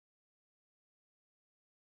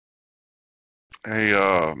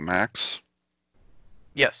Hey, Max,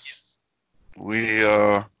 Yes. we,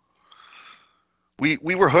 uh, we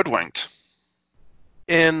were hoodwinked.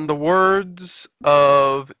 In the words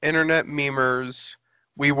of internet memers,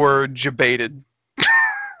 we were jebaited.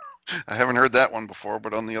 I haven't heard that one before,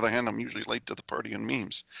 but on the other hand, I'm usually late to the party in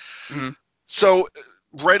memes. Mhm. So,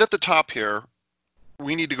 right at the top here,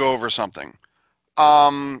 we need to go over something.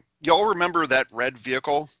 Y'all remember that red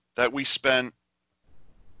vehicle that we spent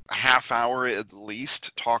a half hour at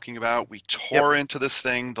least talking about? We Yep. tore into this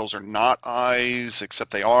thing. Those are not eyes,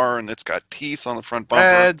 except they are, and it's got teeth on the front bumper.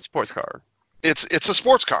 Red sports car. It's a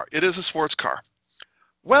sports car. It is a sports car.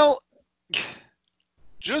 Well,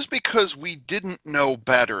 just because we didn't know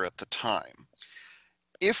better at the time,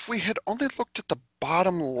 if we had only looked at the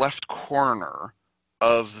bottom left corner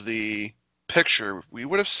of the picture, we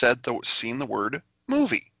would have seen the word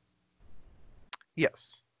movie.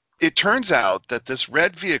 Yes. It turns out that this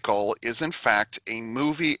red vehicle is in fact a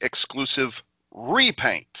movie exclusive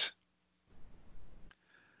repaint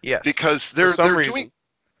Yes. because For they're some doing. reason.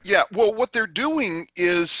 Yeah, well, what they're doing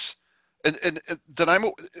is, and that I'm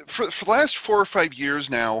for the last 4 or 5 years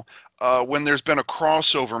now, when there's been a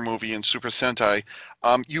crossover movie in Super Sentai,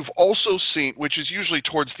 you've also seen, which is usually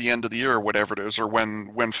towards the end of the year or whatever it is, or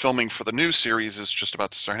when filming for the new series is just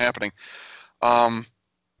about to start happening. Um,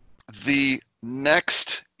 the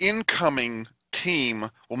next incoming team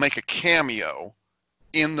will make a cameo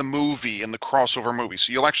in the movie, in the crossover movie.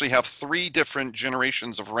 So you'll actually have three different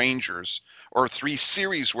generations of Rangers, or three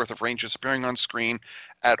series worth of Rangers appearing on screen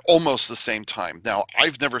at almost the same time. Now,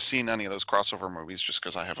 I've never seen any of those crossover movies just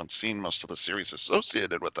because I haven't seen most of the series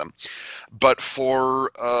associated with them. But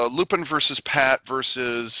for Lupin versus Pat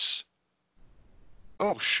versus,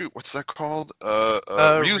 oh shoot, what's that called? Ryu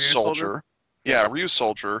Ryu Soldier. Soldier. Yep. Yeah, Ryu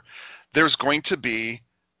Soldier. There's going to be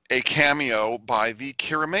a cameo by the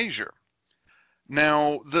Kirameiger.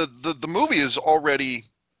 Now, the movie is already,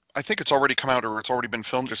 I think it's already come out or it's already been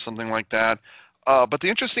filmed or something like that. But the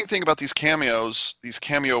interesting thing about these cameos, these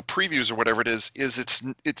cameo previews or whatever it is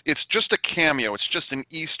it's just a cameo. It's just an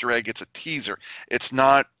Easter egg. It's a teaser. It's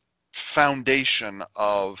not foundation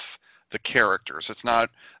of the characters. It's not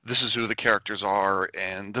this is who the characters are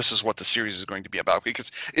and this is what the series is going to be about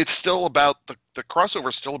because it's still about the crossover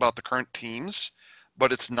is still about the current teams,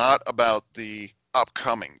 but it's not about the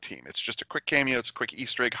upcoming team. It's just a quick cameo. It's a quick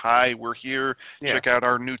Easter egg. Hi, we're here. Yeah. Check out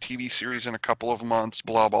our new TV series in a couple of months.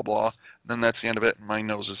 Blah blah blah. Then that's the end of it. My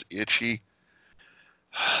nose is itchy.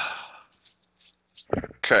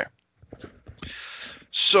 Okay.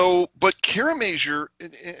 So, but Kira Major,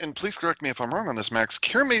 and please correct me if I'm wrong on this, Max.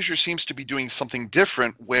 Kira Major seems to be doing something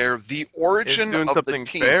different, where the It's origin doing of the something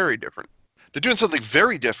team, very different. they're doing something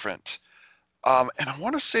very different. And I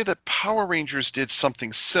want to say that Power Rangers did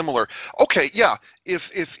something similar. Okay, yeah.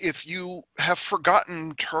 If you have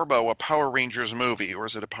forgotten Turbo, a Power Rangers movie, or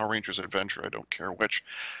is it a Power Rangers adventure? I don't care which.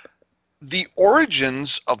 The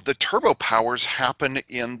origins of the Turbo powers happen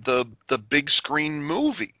in the big screen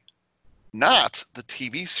movie, not the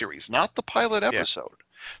TV series, not the pilot Yeah. episode.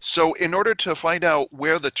 So, in order to find out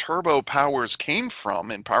where the Turbo powers came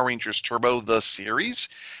from in Power Rangers Turbo the series,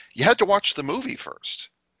 you had to watch the movie first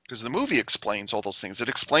because the movie explains all those things. It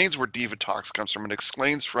explains where Divatox comes from. It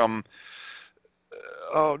explains from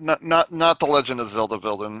not the Legend of Zelda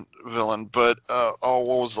villain, but what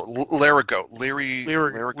was it? Larigot, Larigo.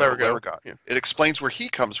 Larigot. Yeah. It explains where he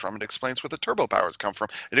comes from. It explains where the turbo powers come from.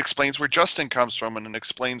 It explains where Justin comes from, and it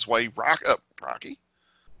explains why Rocky.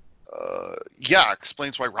 Yeah,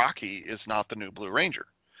 explains why Rocky is not the new Blue Ranger.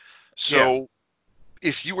 Yeah. So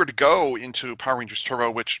if you were to go into Power Rangers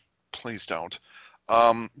Turbo, which please don't,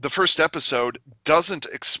 the first episode doesn't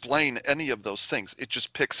explain any of those things. It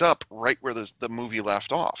just picks up right where the movie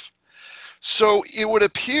left off. So it would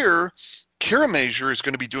appear Kira Major is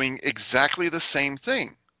going to be doing exactly the same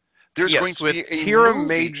thing. There's going Yes, to be with a Kira movie.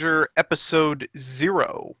 Major Episode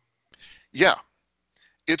 0. Yeah,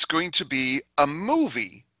 it's going to be a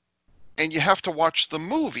movie, and you have to watch the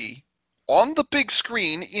movie on the big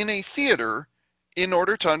screen in a theater in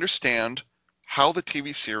order to understand how the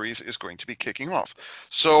TV series is going to be kicking off.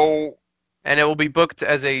 So, And it will be booked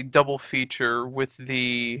as a double feature with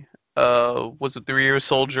the was it the Rio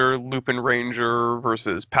Soldier Lupin Ranger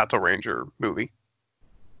versus Pato Ranger movie.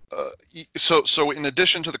 so in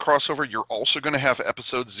addition to the crossover, you're also going to have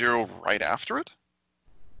episode 0 right after it.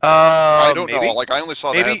 I don't know. Maybe, Like I only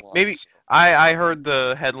saw the maybe. headlines. I heard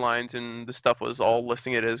the headlines and the stuff was all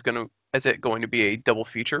listing it as it going to be a double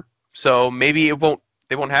feature. So maybe it won't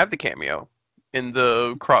they won't have the cameo in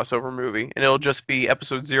the crossover movie, and it'll just be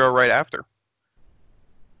episode 0 right after.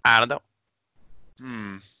 I don't know.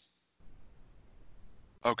 Hmm.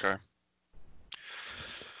 Okay.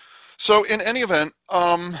 So in any event,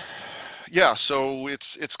 yeah, so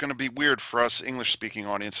it's going to be weird for us English-speaking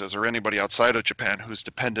audiences or anybody outside of Japan who's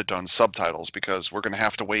dependent on subtitles because we're going to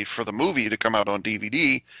have to wait for the movie to come out on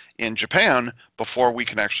DVD in Japan before we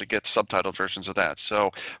can actually get subtitled versions of that. So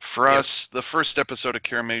for Yep. us, the first episode of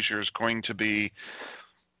Kirameiger is going to be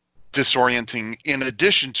disorienting in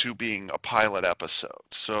addition to being a pilot episode.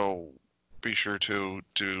 So be sure to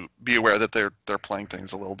be aware that they're playing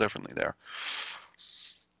things a little differently there.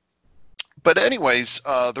 But anyways,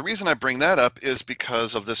 the reason I bring that up is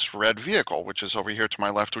because of this red vehicle, which is over here to my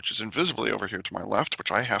left, which is invisibly over here to my left,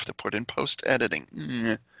 which I have to put in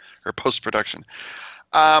post-editing or post-production.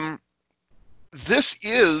 This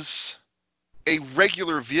is a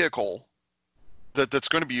regular vehicle that's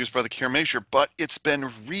going to be used by the Kirameiger, but it's been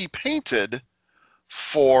repainted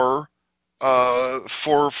for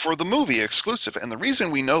for the movie exclusive. And the reason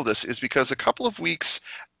we know this is because a couple of weeks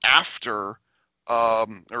after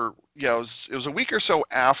or yeah, it was a week or so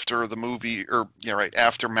after the movie, or yeah, right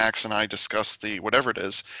after Max and I discussed the whatever it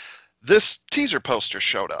is, this teaser poster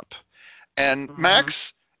showed up, and Hmm.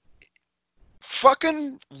 Max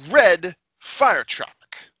fucking red fire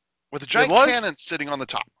truck with a It giant was. cannon sitting on the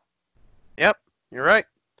top. Yep. You're right.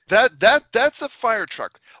 That's a fire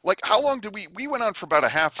truck. Like, how long did we went on for about a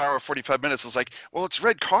half hour, 45 minutes. It's like, well, it's a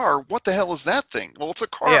red car. What the hell is that thing? Well, it's a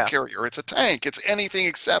car Yeah. carrier. It's a tank. It's anything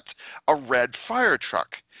except a red fire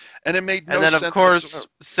truck. And it made And no then, of sense whatsoever. course,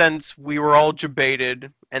 since we were all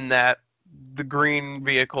debated and that the green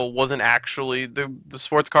vehicle wasn't actually the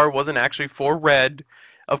sports car wasn't actually for red,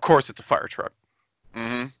 of course it's a fire truck.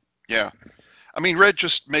 Hmm. Yeah. I mean, red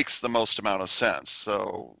just makes the most amount of sense.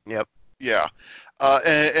 So, Yep. yeah.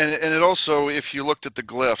 And it also, if you looked at the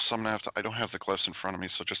glyphs, I'm gonna have to. I don't have the glyphs in front of me,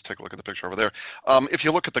 so just take a look at the picture over there. If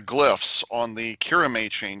you look at the glyphs on the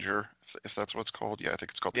Kiramei changer, if that's what it's called, yeah, I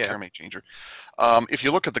think it's called the Yeah. Kiramei changer. If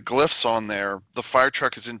you look at the glyphs on there, the fire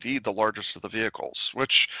truck is indeed the largest of the vehicles,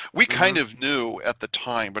 which we kind Hmm. of knew at the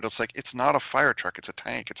time, but it's like it's not a fire truck, it's a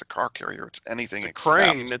tank, it's a car carrier, it's anything It's a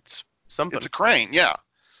crane. except It's it's a something. crane. Yeah,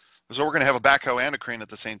 so we're gonna have a backhoe and a crane at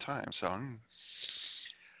the same time. So,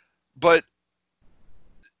 but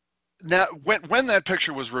now when that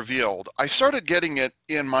picture was revealed, I started getting it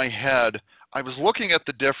in my head. I was looking at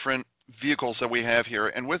the different vehicles that we have here,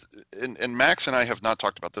 and Max and I have not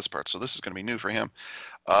talked about this part, so this is going to be new for him.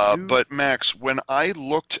 New. But Max, when I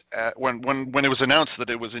looked at when it was announced that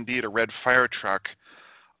it was indeed a red fire truck,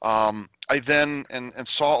 I then and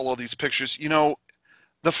saw all of these pictures. You know,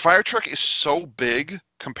 the fire truck is so big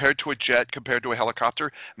compared to a jet, compared to a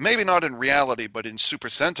helicopter. Maybe not in reality, but in Super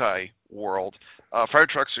Sentai world, fire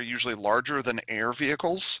trucks are usually larger than air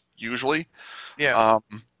vehicles. Usually, Yeah. um,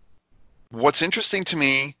 what's interesting to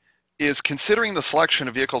me is considering the selection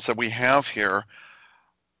of vehicles that we have here,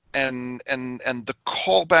 and the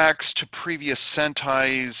callbacks to previous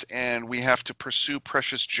Sentais, and we have to pursue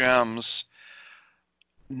precious gems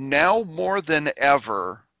now more than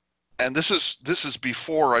ever. And this is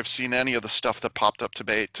before I've seen any of the stuff that popped up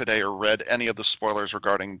today or read any of the spoilers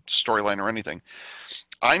regarding storyline or anything.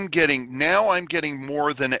 I'm getting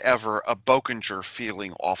more than ever a Bokinger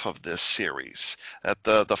feeling off of this series. That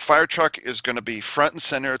the fire truck is going to be front and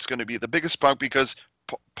center. It's going to be the biggest bug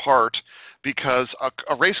part because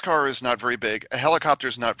a race car is not very big, a helicopter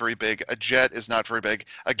is not very big, a jet is not very big.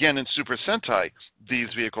 Again, in Super Sentai,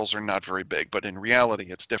 these vehicles are not very big, but in reality,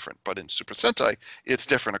 it's different. But in Super Sentai, it's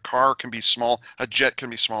different. A car can be small, a jet can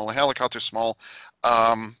be small, a helicopter small,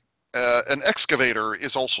 an excavator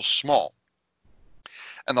is also small.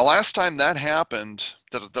 And the last time that happened,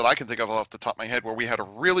 that I can think of off the top of my head, where we had a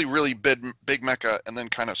really, really big mecha and then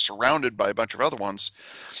kind of surrounded by a bunch of other ones,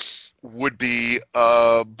 would be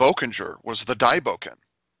Bokinger, was the Daiboken.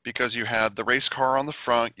 Because you had the race car on the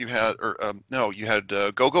front, you had, or no, you had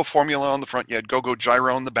Go-Go Formula on the front, you had Go-Go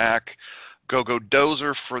Gyro on the back, Go-Go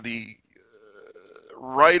Dozer for the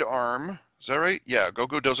right arm. Is that right? Yeah,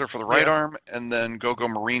 Go-Go Dozer for the right Yeah. arm, and then Go-Go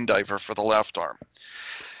Marine Diver for the left arm.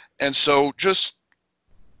 And so just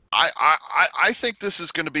I think this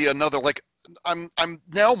is going to be another like I'm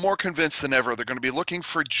now more convinced than ever they're going to be looking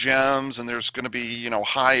for gems and there's going to be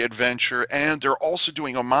high adventure and they're also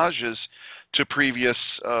doing homages to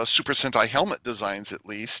previous Super Sentai helmet designs at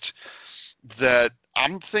least that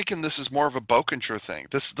I'm thinking this is more of a Bokinger thing.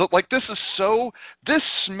 This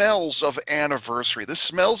smells of anniversary. This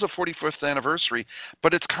smells of 45th anniversary,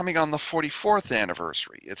 but it's coming on the 44th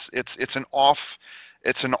anniversary. It's an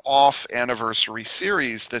off anniversary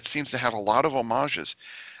series that seems to have a lot of homages.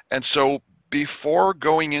 And so before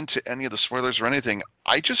going into any of the spoilers or anything,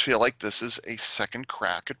 I just feel like this is a second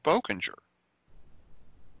crack at Bokinger.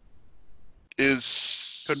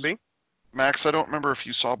 Could Is be. Max, I don't remember if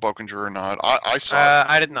you saw Bokenger or not. I saw it.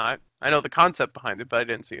 I did not. I know the concept behind it, but I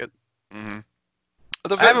didn't see it. Hmm.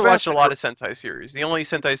 The I haven't watched vast a lot majority. of Sentai series. The only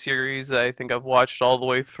Sentai series that I think I've watched all the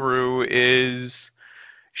way through is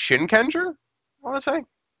Shinkenger, I want to say.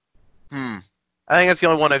 Hmm. I think that's the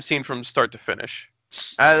only one I've seen from start to finish.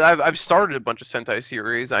 I've started a bunch of Sentai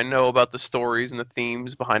series. I know about the stories and the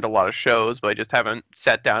themes behind a lot of shows, but I just haven't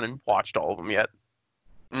sat down and watched all of them yet.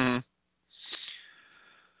 Hmm.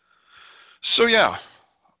 So yeah,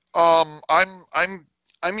 I'm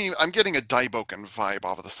getting a Daiboken vibe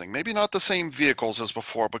off of this thing. Maybe not the same vehicles as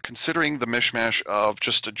before, but considering the mishmash of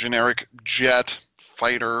just a generic jet,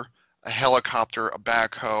 fighter, a helicopter, a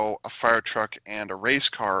backhoe, a fire truck, and a race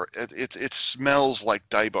car, it smells like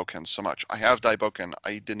Daiboken so much. I have Daiboken.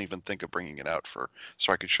 I didn't even think of bringing it out for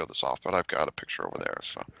so I could show this off, but I've got a picture over there.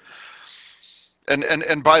 So.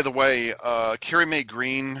 And by the way, Kiramei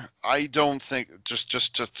Green, I don't think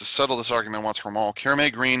just to settle this argument once for all,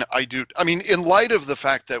 Kiramei Green, I mean, in light of the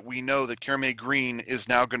fact that we know that Kiramei Green is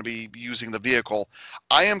now going to be using the vehicle,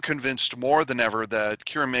 I am convinced more than ever that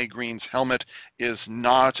Kiramei Green's helmet is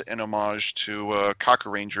not an homage to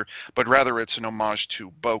Kaku Ranger, but rather it's an homage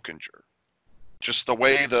to Bokenger. Just the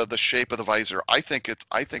way the shape of the visor, I think it's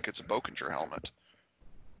a Bokenger helmet.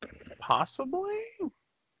 Possibly.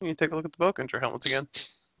 You take a look at the Bokenger helmets again.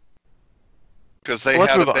 Because they Well,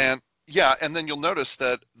 let's had a move on. band. Yeah, and then you'll notice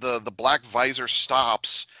that the black visor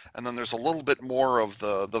stops, and then there's a little bit more of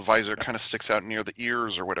the visor kind of sticks out near the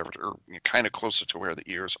ears or whatever, or kind of closer to where the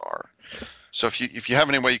ears are. So if you have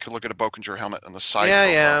any way you could look at a Bokenger helmet and the side Yeah,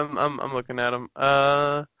 profile, yeah, I'm looking at them.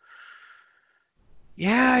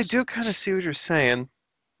 Yeah, I do kind of see what you're saying.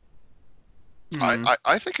 I, Hmm. I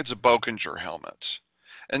I think it's a Bokenger helmet.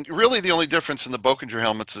 And really, the only difference in the Bokenger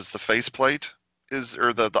helmets is the faceplate is,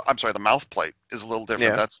 or the I'm sorry, the mouth plate is a little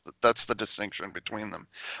different. Yeah, That's the distinction between them.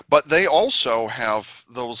 But they also have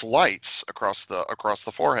those lights across the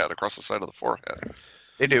forehead, across the side of the forehead.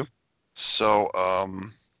 they do. So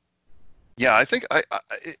yeah, I think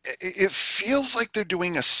it feels like they're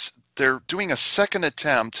doing a second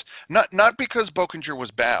attempt. Not because Bokenger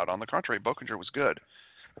was bad. On the contrary, Bokenger was good.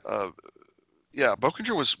 Uh, yeah,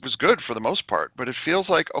 Bokenger was good for the most part, but it feels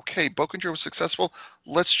like, okay, Bokenger was successful.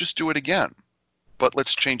 Let's just do it again, but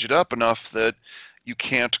let's change it up enough that you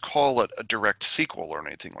can't call it a direct sequel or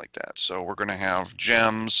anything like that. So we're going to have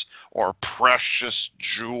gems or precious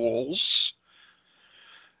jewels,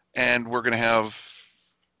 and we're going to have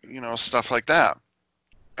stuff like that.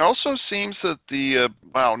 It also seems that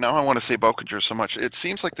wow, now I want to say Bokenger so much. It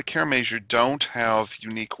seems like the Kirameiger don't have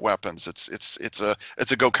unique weapons. It's a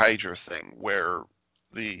Gokaiger thing where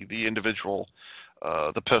the individual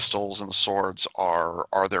the pistols and the swords are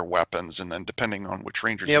their weapons, and then depending on which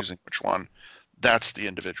ranger's Yep. using which one, that's the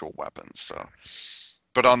individual weapons. So,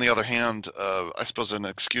 but on the other hand, I suppose an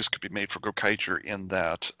excuse could be made for Gokaiger in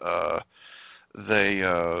that they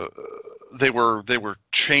uh, they were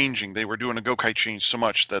changing. They were doing a Gokai change so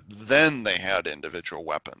much that then they had individual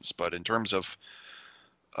weapons. But in terms of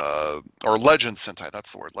or Legend Sentai,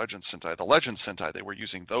 that's the word, Legend Sentai. The Legend Sentai, they were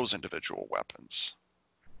using those individual weapons.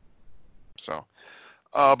 So,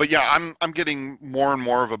 but yeah, I'm getting more and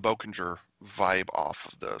more of a Bokenger vibe off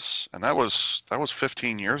of this, and that was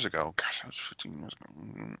 15 years ago. Gosh, that was 15 years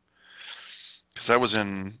ago. Because that was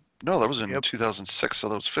in no, that was in Yep. 2006. So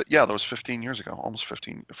that was yeah, that was 15 years ago, almost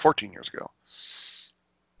 15, 14 years ago.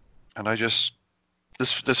 And I just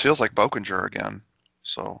this feels like Bokenger again.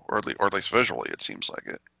 So or at least visually, it seems like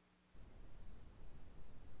it.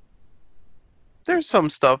 There's some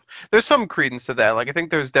stuff. There's some credence to that. Like I think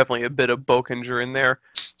there's definitely a bit of Bokenger in there.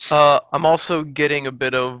 I'm also getting a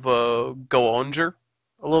bit of Go-Onger,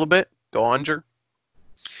 a little bit. Go-Onger.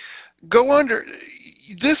 Go Under.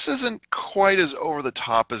 This isn't quite as over the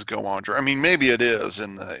top as Go Under. I mean, maybe it is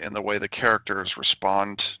in the way the characters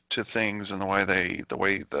respond to things and the way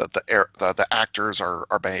the actors are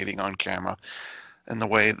behaving on camera and the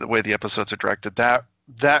way the episodes are directed.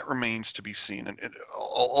 That remains to be seen. And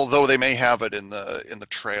although they may have it in the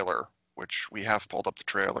trailer, which we have pulled up the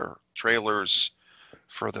trailers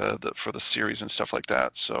for the series and stuff like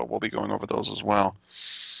that. So we'll be going over those as well.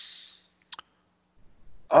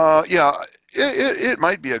 Yeah, it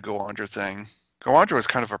might be a Go-Andra thing. Go-Andra was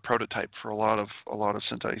kind of a prototype for a lot of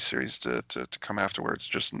Sentai series to come afterwards,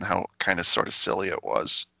 just in how kind of sort of silly it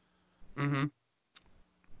was. Mm-hmm.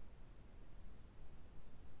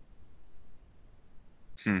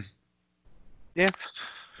 Hmm. Yeah.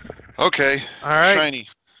 Okay, All right. shiny.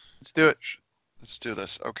 Let's do it. Let's do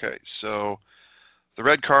this. Okay, so the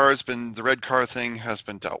red car thing has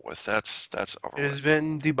been dealt with. That's over It has with.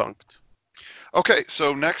 been debunked. Okay,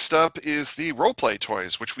 so next up is the role-play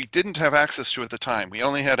toys, which we didn't have access to at the time. We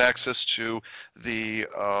only had access to the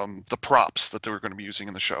props that they were going to be using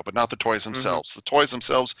in the show, but not the toys Mm-hmm. themselves. The toys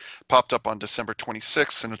themselves popped up on December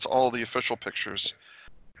 26th, and it's all the official pictures.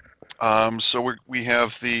 So we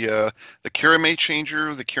have the Kiramei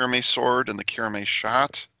changer, the Kiramei sword, and the Kiramei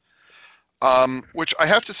shot. Which I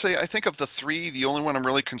have to say, I think of the three, the only one I'm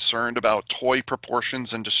really concerned about toy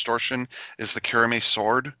proportions and distortion is the Kiramei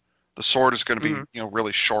sword. The sword is going to be, Mm-hmm.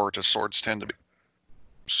 really short, as swords tend to be.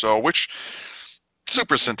 So, which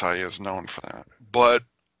Super Sentai is known for that. But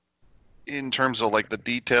in terms of like the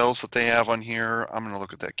details that they have on here, I'm going to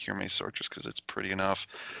look at that Kiramei sword just because it's pretty enough.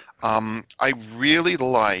 I really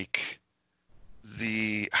like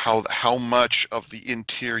how much of the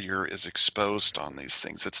interior is exposed on these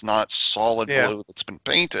things. It's not solid Yeah. blue that's been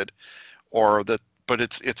painted, but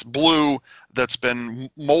it's blue that's been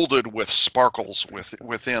molded with sparkles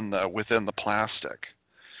within the plastic,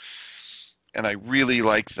 and I really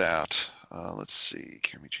like that. Let's see,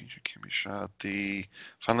 Kirby change, Kirby shot. The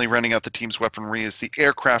finally rounding out the team's weaponry is the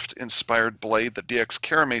aircraft-inspired blade, the DX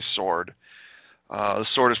Kiramei sword. The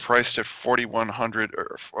sword is priced at 4,100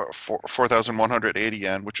 or 4,180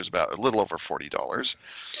 yen, which is about a little over $40,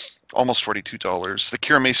 almost $42. The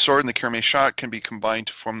Kiramei sword and the Kiramei shot can be combined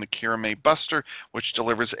to form the Kiramei Buster, which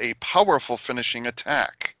delivers a powerful finishing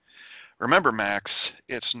attack. Remember, Max,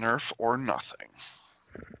 it's nerf or nothing.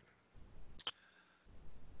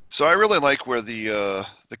 So I really like where the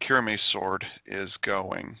Kiramei sword is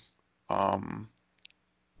going. Let's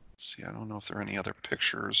see, I don't know if there are any other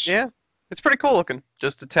pictures. Yeah. It's pretty cool looking.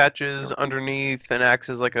 Just attaches underneath and acts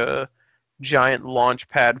as like a giant launch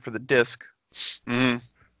pad for the disc. Mm-hmm.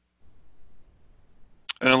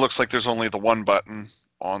 And it looks like there's only the one button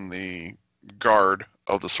on the guard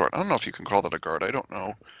of the sword. I don't know if you can call that a guard. I don't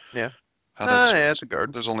know Yeah. how that's. Yeah, it's a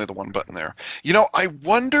guard. There's only the one button there. I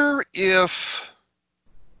wonder if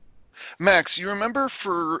Max, you remember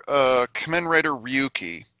for Kamen Rider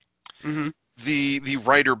Ryuki, Mm-hmm. the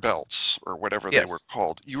rider belts or whatever they were Yes.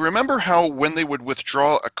 called. You remember how when they would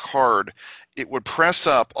withdraw a card, it would press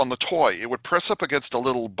up on the toy. It would press up against a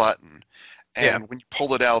little button, Yeah. and when you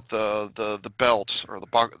pulled it out, the belt or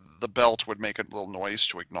the belt would make a little noise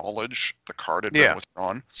to acknowledge the card had been Yeah.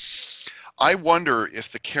 withdrawn. I wonder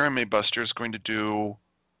if the Karame Buster is going to do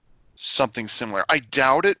something similar. I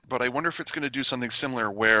doubt it, but I wonder if it's going to do something similar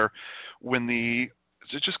where when is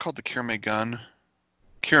it just called the Kirame gun?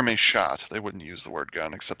 Kirame shot. They wouldn't use the word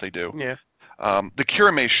gun, except they do. Yeah. The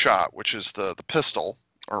Kirame shot, which is the pistol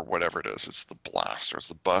or whatever it is, it's the blaster, it's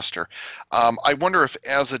the buster. I wonder if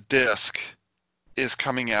as a disc is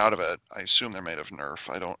coming out of it. I assume they're made of Nerf.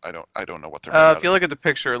 I don't know what they're made out If you of. look at the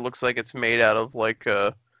picture, it looks like it's made out of like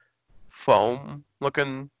a foam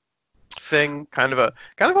looking thing, kind of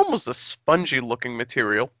almost a spongy looking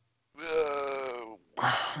material.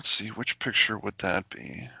 Let's see, which picture would that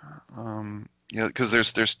be? Yeah, because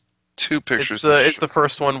there's two It's pictures that the it's show. the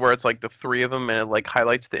first one where it's like the three of them and it like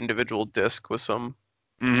highlights the individual disc with some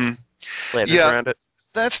Hmm. letters Yeah, around it.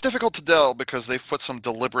 that's difficult to tell because they put some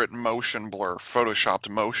deliberate motion blur, photoshopped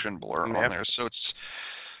motion blur on Yeah. there. So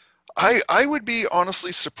I would be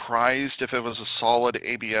honestly surprised if it was a solid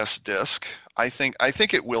ABS disc. I think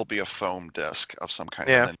it will be a foam disc of some kind,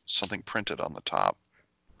 and Yeah. then something printed on the top,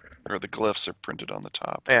 or the glyphs are printed on the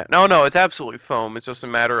top. Yeah. No, it's absolutely foam. It's just a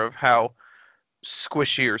matter of how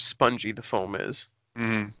squishy or spongy the foam is.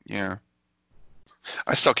 Yeah.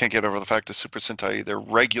 I still can't get over the fact that Super Sentai, their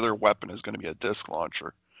regular weapon is going to be a disc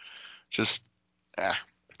launcher. Just, eh,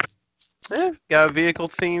 Got a vehicle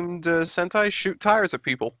themed Sentai, shoot tires at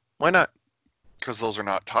people. Why not? because those are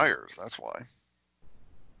not tires. That's why.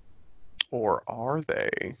 Or are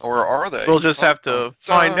they? Or are they? We'll just Dun, have dun, to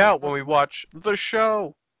find dun. out when we watch the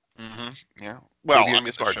show. Yeah. Well, Maybe I in mean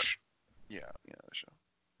Miss the show. March. Yeah, the show.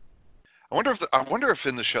 I wonder if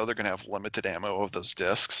in the show they're going to have limited ammo of those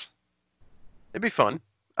discs, It'd be fun.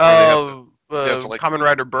 or they have to like. Kamen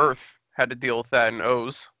Rider Birth had to deal with that in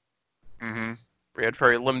O's. Hmm. We had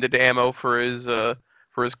very limited ammo for his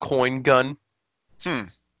coin gun. Hmm.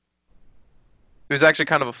 It was actually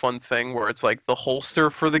kind of a fun thing where it's like the holster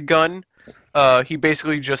for the gun. He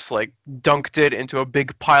basically just like dunked it into a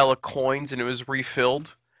big pile of coins and it was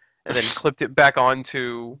refilled, and then clipped it back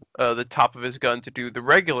onto the top of his gun to do the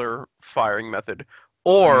regular firing method, Mhm.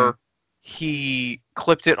 or he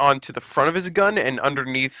clipped it onto the front of his gun and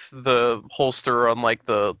underneath the holster on like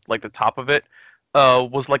the top of it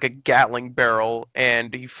was like a Gatling barrel,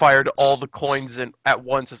 and he fired all the coins in at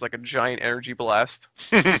once as like a giant energy blast.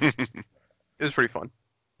 It was pretty fun.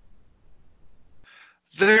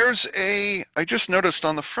 I just noticed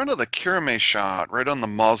on the front of the Kirame shot, right on the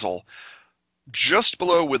muzzle, just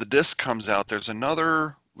below where the disc comes out, there's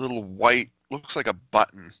another little white, looks like a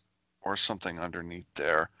button or something underneath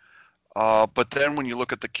there. But then when you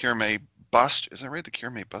look at the Kirame bust, is that right? The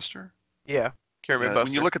Kirame Buster? Yeah, Kirame Yeah,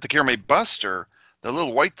 when you Buster. look at the Kirame Buster, the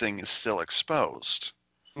little white thing is still exposed.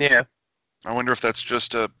 Yeah. I wonder if that's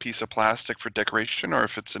just a piece of plastic for decoration or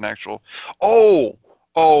if it's an actual. Oh,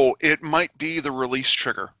 oh, it might be the release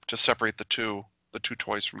trigger to separate the two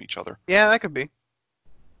toys from each other. Yeah, that could be.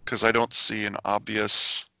 Because I don't see an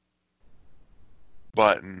obvious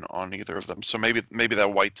button on either of them. So maybe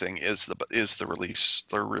that white thing is the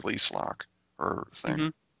release lock or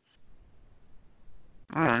thing.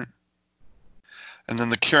 Hmm. All right. And then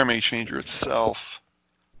the Kirame changer itself,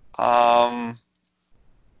 um,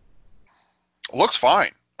 looks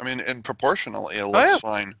fine. I mean, and proportionally, it Oh looks yeah.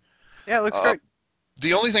 fine. Yeah, it looks Uh, great.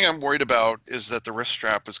 the only thing I'm worried about is that the wrist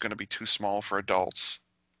strap is going to be too small for adults.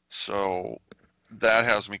 So that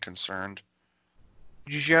has me concerned.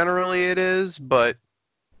 Generally it is, but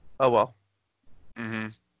oh well. Hmm.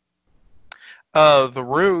 The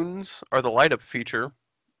runes are the light up feature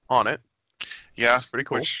on it. Yeah, It's pretty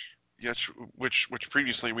cool. which yes, which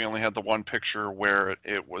previously we only had the one picture where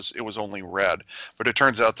it was only red, but it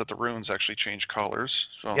turns out that the runes actually change colors,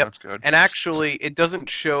 so Yep. that's good. And actually, it doesn't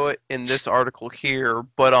show it in this article here,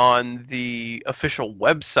 but on the official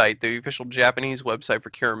website, the official Japanese website for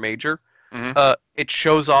Kirameiger, Hmm. it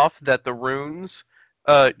shows off that the runes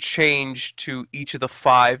change to each of the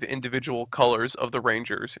 5 individual colors of the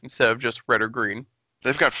Rangers instead of just red or green.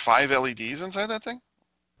 They've got 5 LEDs inside that thing.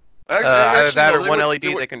 Either Actually, that no, or one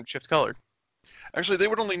LED that can shift color. they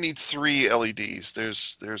would only need 3 LEDs.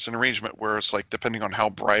 There's an arrangement where it's like depending on how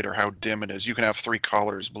bright or how dim it is, you can have 3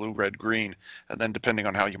 colors: blue, red, green, and then depending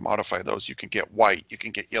on how you modify those, you can get white, you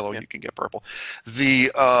can get yellow, Yeah. you can get purple. The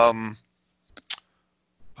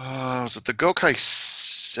was it the Gokai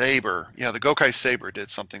Saber? Yeah, the Gokai Saber did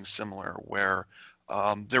something similar where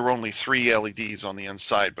there were only 3 LEDs on the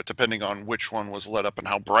inside, but depending on which one was lit up and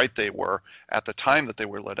how bright they were at the time that they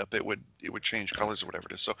were lit up, it would change colors or whatever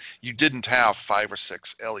it is. So you didn't have 5 or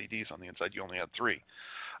 6 LEDs on the inside; you only had 3.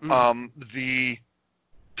 Mm. The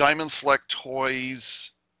Diamond Select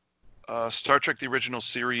Toys Star Trek: The Original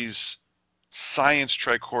Series science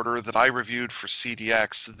tricorder that I reviewed for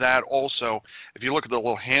CDX. That also, if you look at the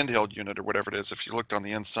little handheld unit or whatever it is, if you looked on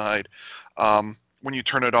the inside, when you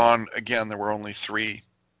turn it on, again, there were only three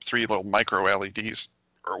little micro LEDs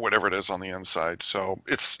or whatever it is on the inside. So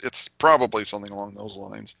it's probably something along those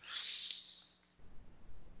lines.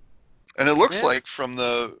 And it looks Yeah. like from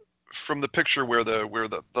the picture where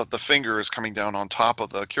the finger is coming down on top of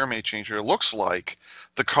the Kirame changer, it looks like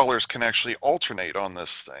the colors can actually alternate on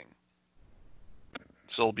this thing.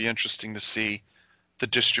 So it'll be interesting to see the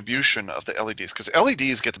distribution of the LEDs because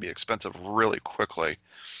LEDs get to be expensive really quickly.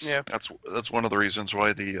 Yeah. That's one of the reasons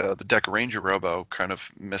why the Deck Ranger Robo kind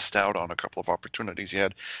of missed out on a couple of opportunities. You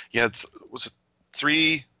had was it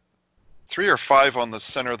three or 5 on the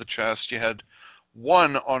center of the chest. You had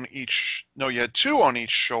one on each. No, you had 2 on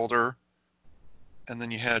each shoulder, and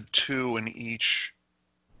then you had 2 in each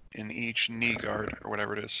knee guard or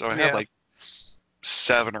whatever it is. So I had Yeah. like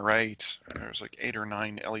 7 or 8. There was like 8 or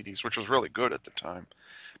 9 LEDs, which was really good at the time,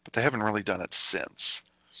 but they haven't really done it since.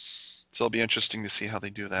 So it'll be interesting to see how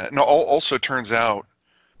they do that. And also turns out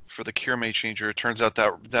for the Kirame changer, it turns out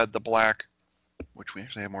that the black, which we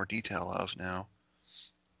actually have more detail of now,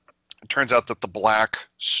 it turns out that the black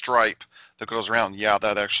stripe that goes around, yeah,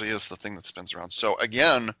 that actually is the thing that spins around. So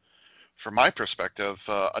again, from my perspective,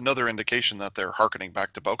 another indication that they're harkening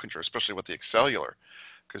back to Bokinger, especially with the Excellular,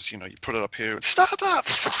 because you put it up here, start up.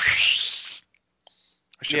 I should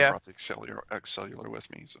have Yeah. brought the Excellular with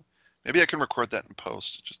me. So maybe I can record that in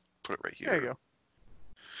post. Just put it right There you here.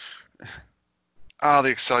 go. Ah,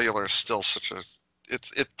 the Excellular is still such a.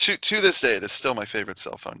 It to this day, it is still my favorite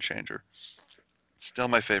cell phone changer. Still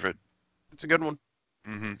my favorite. It's a good one.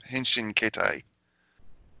 Henshin Keitai.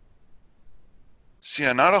 So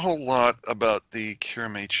yeah, not a whole lot about the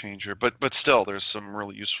Kirame changer, but still, there's some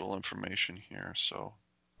really useful information here. So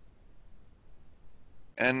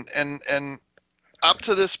and up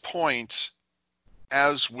to this point,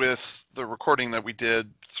 as with the recording that we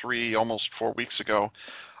did almost 4 weeks ago,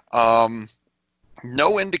 um,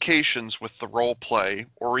 no indications with the role play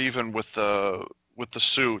or even with the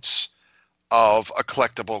suits of a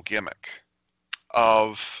collectible gimmick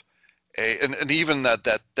of and even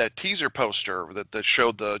that teaser poster that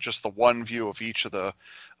showed just the one view of each of the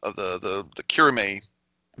Kirame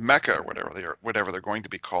Mecha or whatever they're going to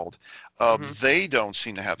be called, Hmm. they don't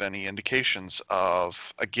seem to have any indications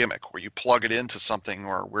of a gimmick where you plug it into something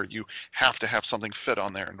or where you have to have something fit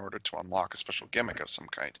on there in order to unlock a special gimmick of some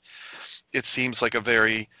kind. It seems like a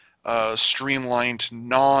very streamlined,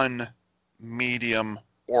 non-medium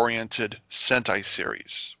oriented Sentai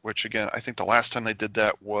series, which again, I think the last time they did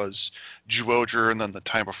that was Juoger, and then the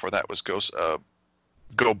time before that was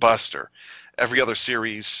Go Buster. Every other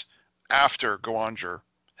series after Goanger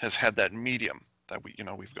has had that medium that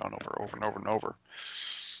we've gone over and over and over.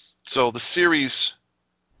 So the series,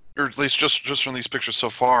 or at least just from these pictures so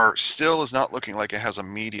far, still is not looking like it has a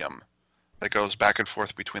medium that goes back and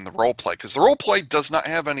forth between the role play, because the role play does not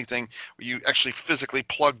have anything where you actually physically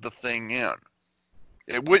plug the thing in.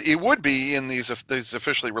 It would be in these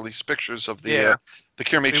officially released pictures of Yeah, the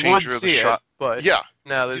Kiramei we would changer, the see it, shot. but Yeah,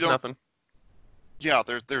 no, you there's don't. nothing. Yeah,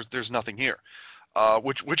 there's nothing here,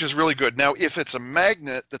 which is really good. Now, if it's a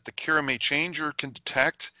magnet that the Kiramei changer can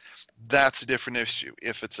detect, that's a different issue.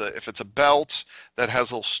 If it's a belt that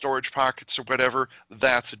has little storage pockets or whatever,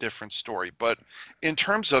 that's a different story. But in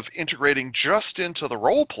terms of integrating just into the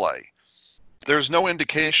role play, there's no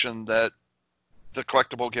indication that the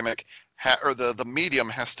collectible gimmick or the medium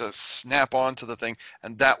has to snap onto the thing,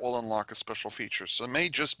 and that will unlock a special feature. So it may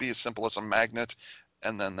just be as simple as a magnet,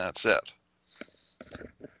 and then that's it.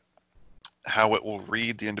 How it will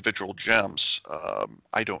read the individual gems,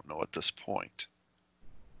 I don't know at this point.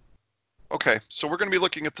 Okay, so we're going to be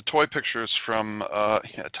looking at the toy pictures from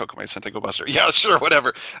Tokamei Sentai Go Buster. Yeah, sure,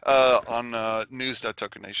 whatever. On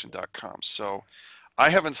news.tokunation.com. So I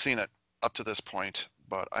haven't seen it up to this point,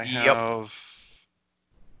 but I Yep. have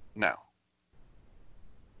now.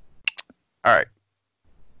 All right.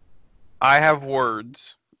 I have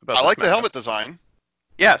words about I this like the mecha. helmet design.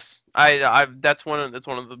 Yes, I that's one of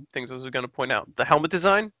the things I was going to point out. The helmet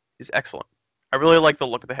design is excellent. I really like the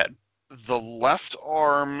look of the head. The left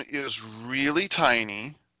arm is really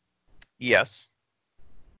tiny. Yes.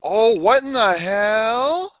 Oh, what in the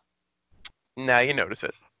hell? Now you notice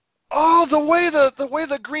it. Oh, the way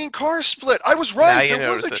the green car split. I was Now right. you There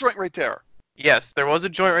was notice a it. joint right there. Yes, there was a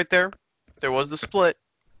joint right there. There was the split.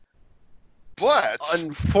 But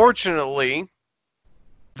Unfortunately,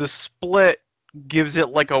 the split gives it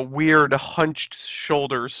like a weird hunched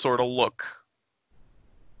shoulders sort of look.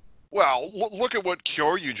 well, look at what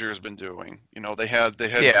Kyoryuger's been doing. They had.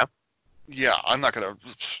 Yeah. Yeah, I'm not gonna.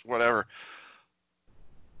 Whatever.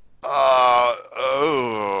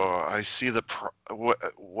 Oh, I see the.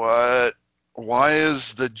 What? Why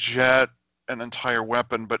is the jet an entire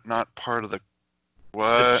weapon, but not part of the? The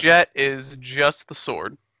What? jet is just the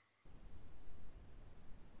sword.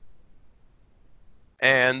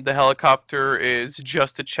 And the helicopter is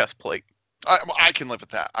just a chest plate. I can live with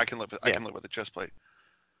that. I can live with. I Yeah. can live with the chest plate.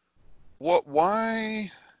 What?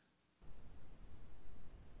 Why?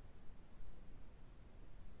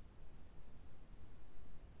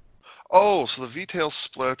 Oh, so the V-tail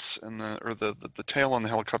splits and the tail on the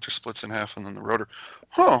helicopter splits in half and then the rotor.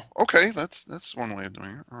 Huh, okay, that's one way of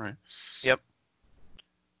doing it. All right. Yep.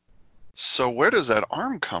 So where does that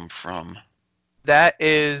arm come from? That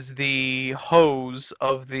is the hose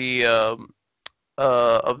of the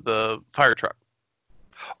fire truck.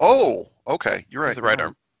 Oh, okay, you're Is right. the You're right right.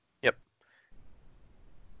 arm. Yep.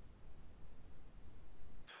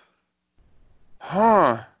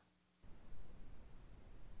 Huh.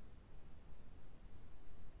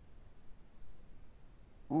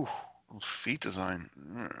 Ooh, feet design.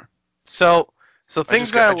 So so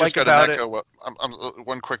things that I I just like got an about it. echo.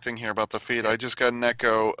 One quick thing here about the feet. Yeah. I just got an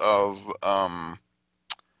echo of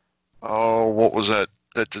oh, what was that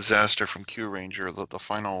disaster from Q Ranger, the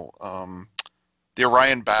final the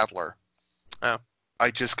Orion Battler. Oh, I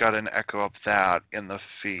just got an echo of that in the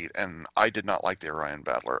feed, and I did not like the Orion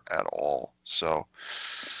Battler at all. So,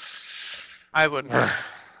 I wouldn't have.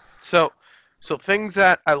 So so things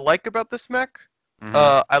that I like about this mech. hmm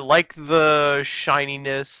I like the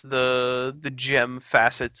shininess, the gem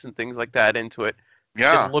facets and things like that into it. It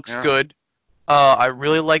yeah, looks yeah. good. I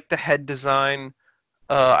really like the head design.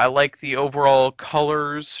 I like the overall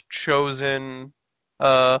colors chosen,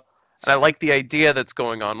 and I like the idea that's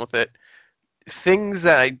going on with it. Things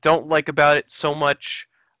that I don't like about it so much,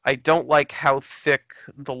 I don't like how thick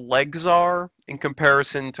the legs are in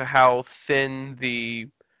comparison to how thin the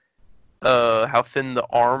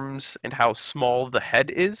arms and how small the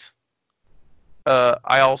head is.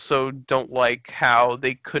 I also don't like how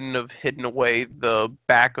they couldn't have hidden away the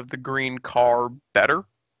back of the green car better,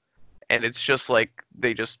 and it's just like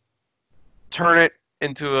they just turn it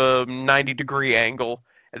into a 90-degree angle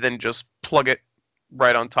and then just plug it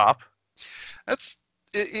right on top. That's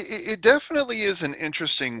it definitely is an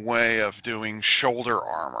interesting way of doing shoulder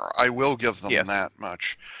armor. I will give them Yes. that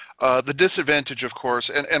much. The disadvantage, of course,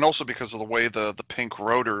 and also because of the way the pink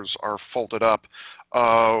rotors are folded up,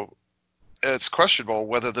 uh, it's questionable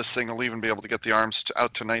whether this thing will even be able to get the arms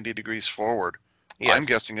out to 90 degrees forward. I'm Yes.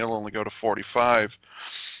 guessing it'll only go to 45.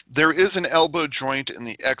 There is an elbow joint in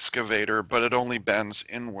the excavator, but it only bends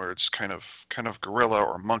inwards, kind of gorilla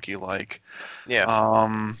or monkey-like. Yeah.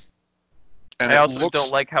 Um, and I it also don't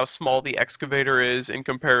looks, like how small the excavator is in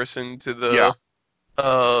comparison yeah,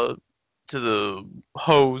 uh to the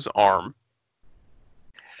hose arm.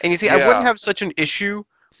 And you see, I wouldn't yeah, have such an issue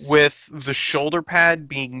with the shoulder pad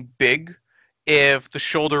being big if the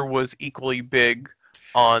shoulder was equally big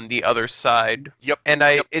on the other side. yep, And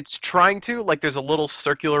yep. it's trying to, like, there's a little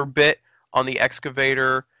circular bit on the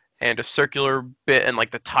excavator and a circular bit and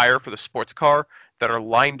like the tire for the sports car that are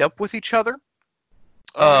lined up with each other,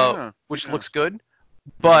 Oh yeah, which yeah, looks good.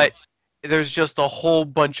 yeah, But there's just a whole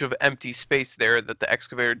bunch of empty space there that the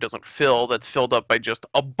excavator doesn't fill, that's filled up by just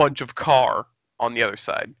a bunch of car on the other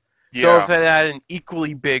side. So if yeah. it had an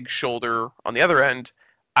equally big shoulder on the other end,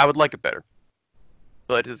 I would like it better,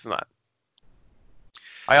 but it's not.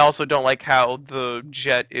 I also don't like how the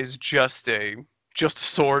jet is just a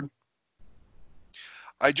sword.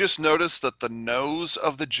 I just noticed that the nose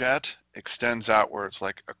of the jet extends outwards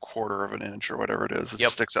like a quarter of an inch or whatever it is. It Yep,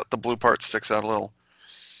 sticks out. The blue part sticks out a little.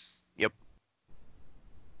 yep.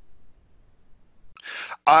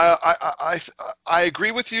 I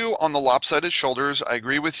agree with you on the lopsided shoulders. I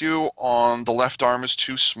agree with you on the left arm is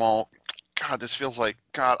too small. God, this feels like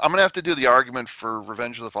God. I'm gonna have to do the argument for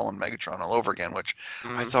Revenge of the Fallen Megatron all over again, which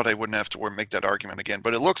I Mm, thought I wouldn't have to make that argument again.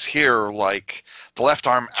 But it looks here like the left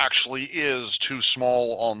arm actually is too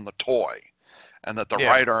small on the toy, and that the yeah.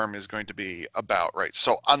 right arm is going to be about right.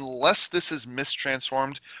 So unless this is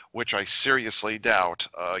mistransformed, which I seriously doubt,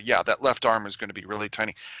 yeah, that left arm is going to be really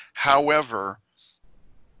tiny. However,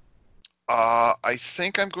 I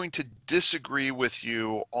think I'm going to disagree with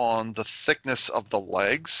you on the thickness of the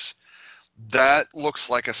legs. That looks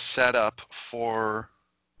like a setup for.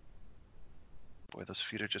 Boy, those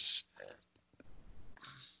feet are just.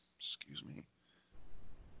 Excuse me.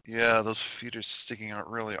 Yeah, those feet are sticking out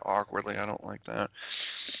really awkwardly. I don't like that.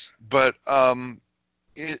 But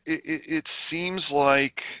it seems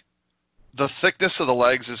like the thickness of the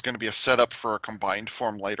legs is going to be a setup for a combined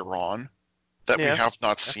form later on that we Yeah. have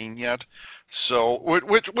not Yeah. seen yet. So,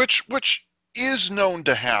 which is known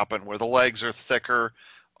to happen, where the legs are thicker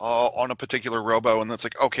on a particular robo, and that's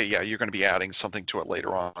like, okay, yeah, you're going to be adding something to it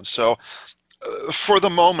later on. So, for the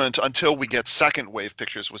moment, until we get second wave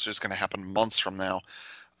pictures, which is going to happen months from now,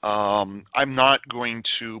 I'm not going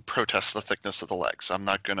to protest the thickness of the legs. I'm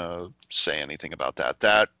not going to say anything about that.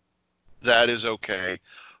 That is okay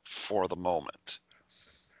for the moment.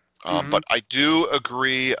 Hmm. But I do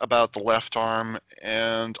agree about the left arm,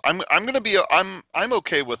 and I'm gonna be I'm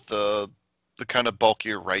okay with the kind of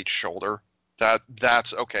bulkier right shoulder.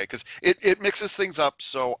 That's okay because it mixes things up.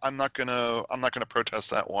 So I'm not gonna protest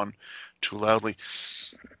that one too loudly.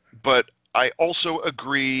 But I also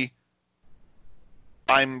agree.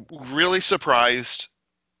 I'm really surprised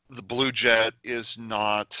the Blue Jet is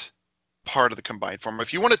not part of the combined form.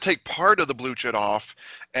 If you want to take part of the Blue Jet off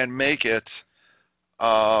and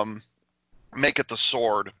um, make it the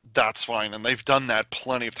sword, that's fine. And they've done that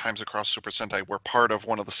plenty of times across Super Sentai where part of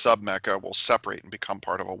one of the sub mecha will separate and become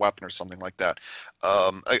part of a weapon or something like that.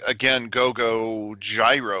 Again, Go-Go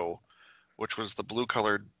Gyro, which was the blue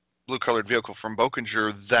colored vehicle from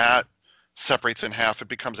Bokinger, that separates in half. It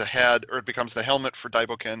becomes a head, or it becomes the helmet for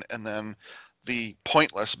Daiboken, and then the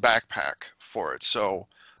pointless backpack for it. So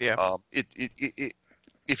Yeah. it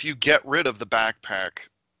if you get rid of the backpack,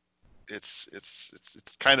 it's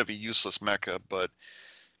kind of a useless mecha. But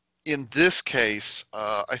in this case,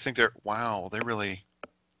 I think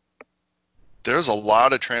there's a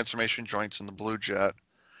lot of transformation joints in the Blue Jet.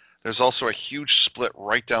 There's also a huge split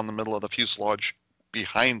right down the middle of the fuselage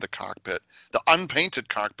behind the cockpit. The unpainted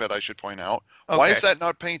cockpit, I should point out. Why is Okay. that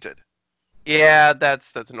not painted? Yeah,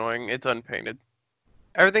 that's annoying. It's unpainted.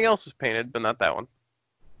 Everything else is painted, but not that one.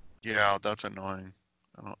 Yeah, that's annoying.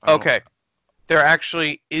 I don't. Okay. There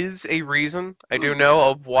actually is a reason, I do know,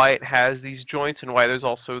 of why it has these joints and why there's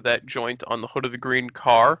also that joint on the hood of the green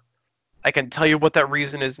car. I can tell you what that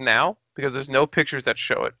reason is now because there's no pictures that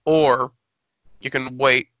show it, or you can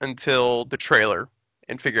wait until the trailer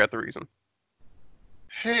and figure out the reason.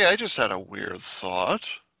 Hey, I just had a weird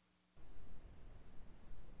thought.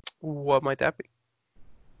 What might that be?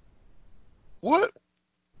 What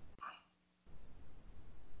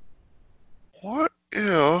what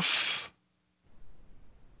if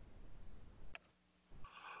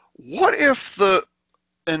what if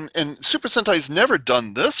and Super Sentai's never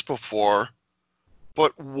done this before,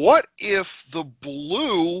 but what if the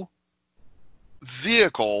blue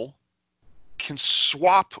vehicle can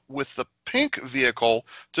swap with the pink vehicle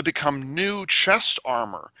to become new chest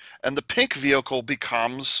armor, and the pink vehicle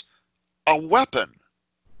becomes a weapon,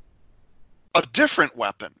 a different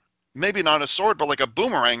weapon, maybe not a sword, but like a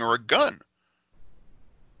boomerang or a gun?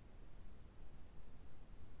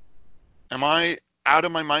 Am I out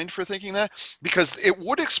of my mind for thinking that? Because it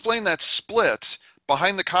would explain that split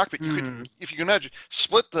behind the cockpit. You could, Hmm. if you can imagine,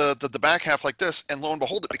 split the back half like this, and lo and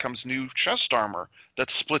behold, it becomes new chest armor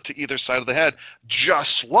that's split to either side of the head,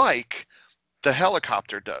 just like the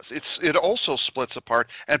helicopter does. It also splits apart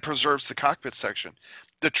and preserves the cockpit section.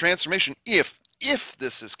 The transformation, if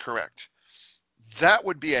this is correct, that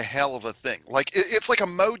would be a hell of a thing. Like it's like a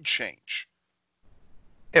mode change.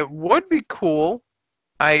 It would be cool.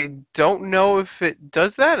 I don't know if it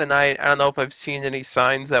does that, and I don't know if I've seen any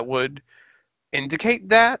signs that would indicate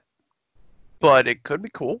that, but it could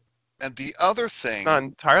be cool. And the other It's not thing,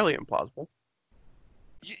 entirely implausible.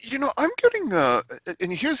 I'm getting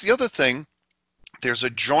and here's the other thing. There's a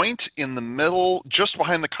joint in the middle, just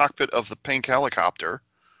behind the cockpit of the pink helicopter.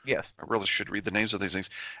 Yes. I really should read the names of these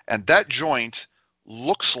things. And that joint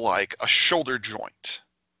looks like a shoulder joint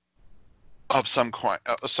of some kind,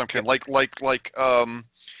 Yep.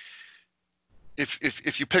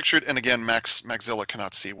 If you pictured, and again, Maxzilla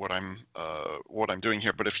cannot see what I'm doing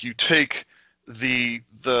here, but if you take the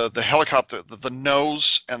helicopter, the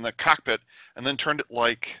nose and the cockpit, and then turned it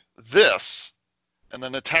like this, and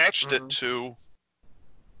then attached it Hmm. to,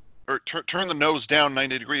 or turn the nose down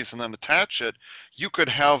 90 degrees, and then attach it, you could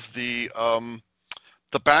have the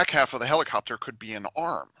back half of the helicopter could be an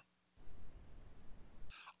arm.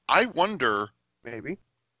 I wonder, Maybe.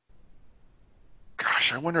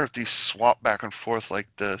 gosh, I wonder if these swap back and forth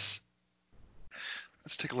like this.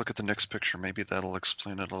 Let's take a look at the next picture. Maybe that'll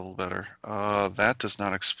explain it a little better. That does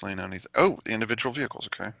not explain anything. Oh, the individual vehicles.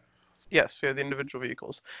 Okay. Yes, we have the individual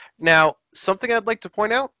vehicles. Now, something I'd like to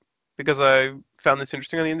point out, because I found this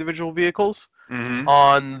interesting on the individual vehicles, Mm-hmm.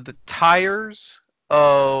 on the tires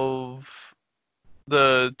of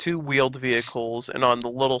the two wheeled vehicles and on the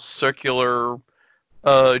little circular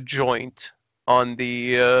joint on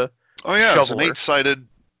the Oh yeah, it's an shoveler. eight-sided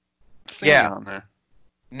thingy Yeah. on there.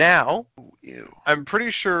 Now, Ooh, ew. I'm pretty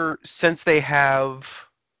sure since they have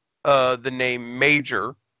the name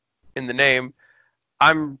Major in the name,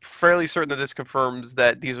 I'm fairly certain that this confirms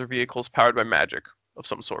that these are vehicles powered by magic of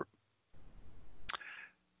some sort.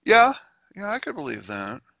 Yeah, yeah, I could believe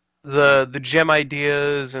that. The gem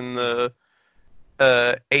ideas and the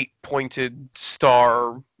eight pointed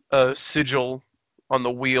star sigil on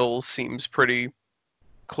the wheels seems pretty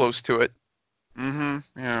close to it. Mm-hmm.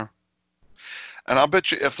 Yeah. And I'll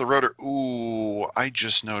bet you if the rotor, ooh, I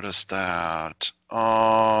just noticed that.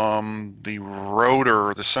 The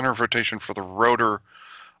rotor, the center of rotation for the rotor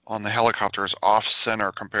on the helicopter is off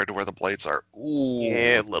center compared to where the blades are.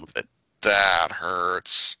 Yeah, Ooh, a little bit. that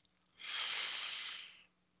hurts.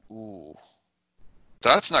 Ooh,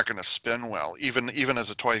 that's not going to spin well. Even as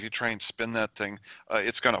a toy, if you try and spin that thing,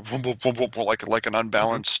 it's going to boom, boom, boom, boom, boom, like an Hmm.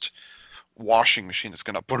 unbalanced washing machine. It's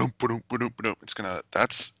going to boom, boom, boom, boom. It's going to.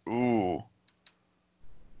 That's ooh,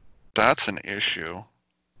 that's an issue.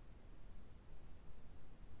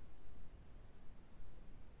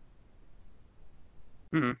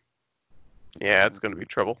 Hmm. Yeah, it's going to be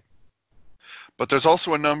trouble. But there's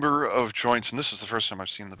also a number of joints, and this is the first time I've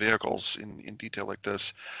seen the vehicles in detail like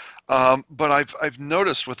this. But I've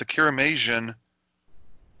noticed with the Kirameigen,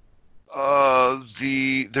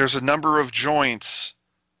 there's a number of joints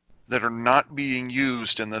that are not being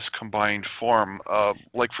used in this combined form.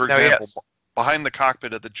 Like for Now, example, yes, behind the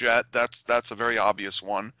cockpit of the jet, that's a very obvious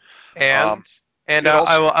one. Um, and it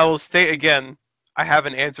also, I will state again, I have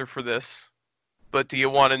an answer for this. But do you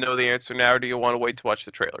want to know the answer now, or do you want to wait to watch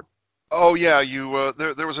the trailer? oh yeah,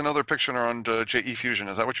 there was another picture around JE Fusion.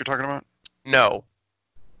 Is that what you're talking about? No,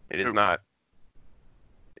 it is Who? not.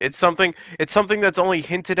 It's something. It's something that's only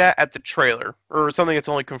hinted at the trailer, or something that's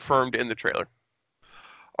only confirmed in the trailer.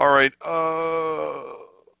 All right.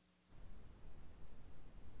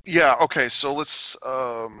 Yeah. Okay. So let's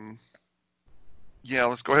go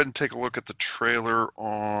ahead and take a look at the trailer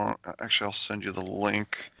on. Actually, I'll send you the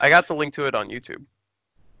link. I got the link to it on YouTube.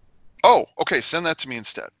 Oh, okay. Send that to me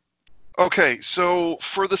instead. Okay. So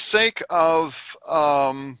for the sake of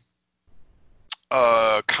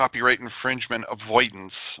copyright infringement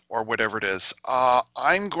avoidance or whatever it is,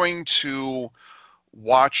 I'm going to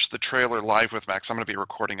watch the trailer live with Max. I'm going to be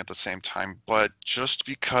recording at the same time, but just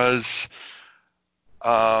because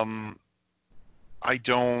um, I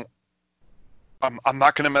don't. I'm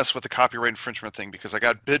not going to mess with the copyright infringement thing because I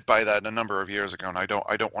got bit by that a number of years ago, and I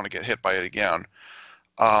don't want to get hit by it again.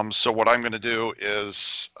 So what I'm going to do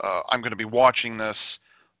is I'm going to be watching this,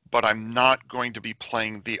 but I'm not going to be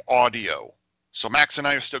playing the audio. So Max and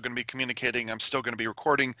I are still going to be communicating. I'm still going to be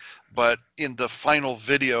recording, but in the final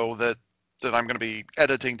video that I'm going to be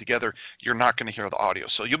editing together, you're not going to hear the audio.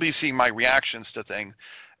 So you'll be seeing my reactions to things,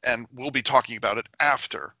 and we'll be talking about it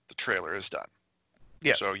after the trailer is done.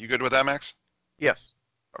 Yes. So you good with that, Max? Yes.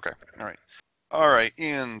 Okay. All right. All right.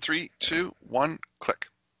 In 3, 2, 1, click.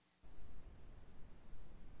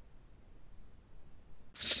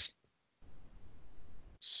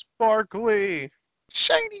 Sparkly.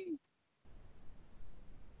 Shiny.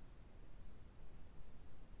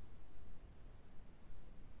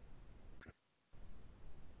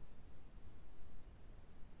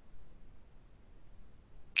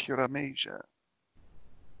 Kirameiger.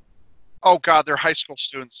 Oh God, they're high school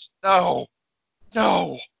students. No,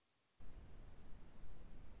 no.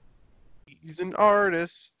 He's an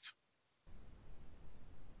artist.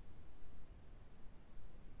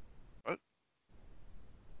 What?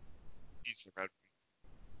 He's the red.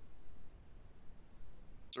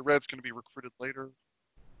 So Red's going to be recruited later.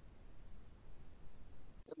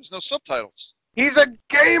 There's no subtitles. He's a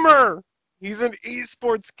gamer. He's an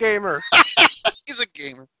esports gamer. He's a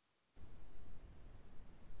gamer.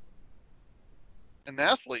 An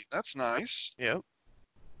athlete. That's nice. Yep.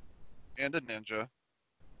 And a ninja.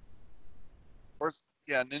 Or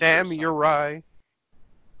yeah, ninja. Sam Uri.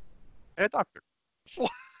 And a doctor.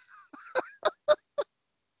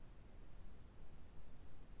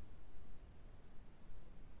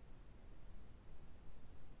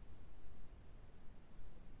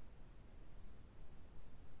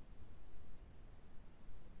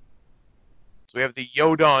 So we have the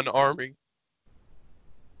Yodon army.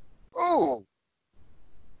 Oh.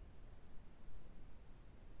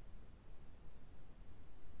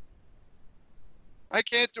 I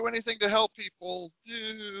can't do anything to help people.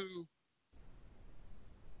 Ew.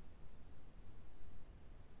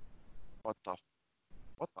 What the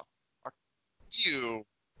fuck? You.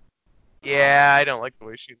 Yeah, I don't like the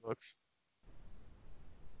way she looks.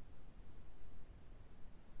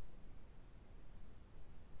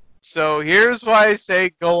 So here's why I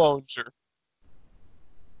say go Onger.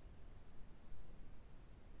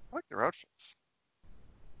 I like their outfits.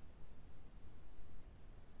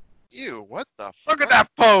 Ew, what the fuck? Look at that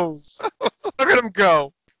pose. Look at him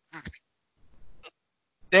go.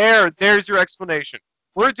 There's your explanation.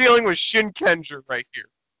 We're dealing with Shinkenger right here.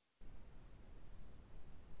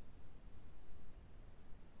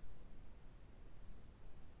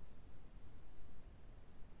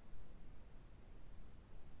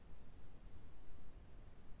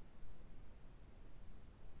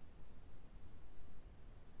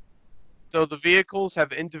 So the vehicles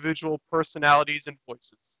have individual personalities and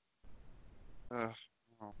voices. Oh.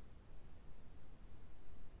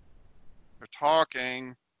 They're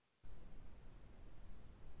talking.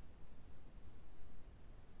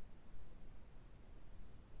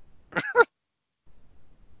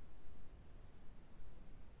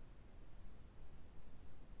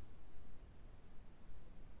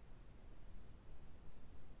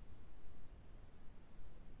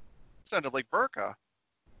 Sounded like Burka.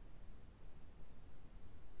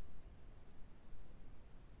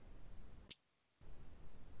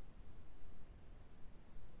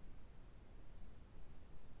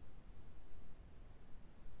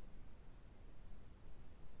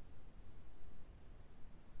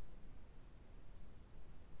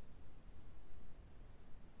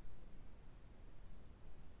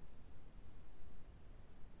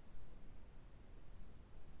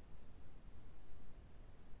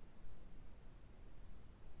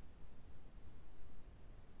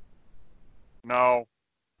 No.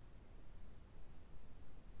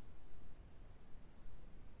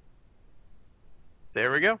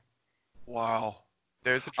 There we go. Wow.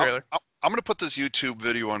 There's the trailer. I'm going to put this YouTube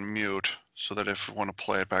video on mute so that if I want to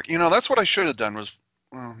play it back. You know, that's what I should have done was...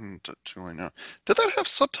 too late now. Did that have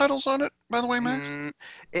subtitles on it, by the way, Max?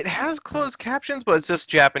 It has closed captions, but it's just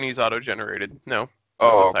Japanese auto-generated. No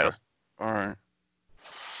Okay. subtitles. All right.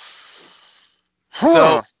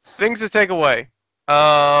 So, things to take away.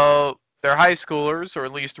 They're high schoolers, or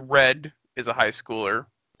at least Red is a high schooler.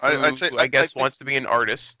 I'd say I guess wants to be an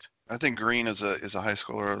artist. I think Green is a high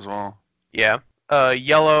schooler as well. Yeah.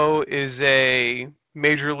 Yellow is a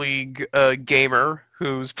major league gamer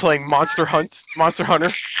who's playing Monster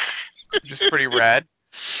Hunter, which is pretty rad.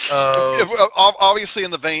 Obviously,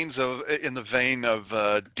 in the vein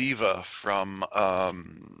of Diva from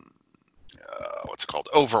what's it called,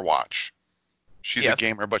 Overwatch. She's a Yes.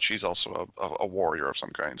 gamer, but she's also a warrior of some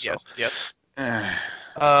kind. So, Yes. Yes.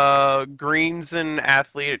 eh. Green's an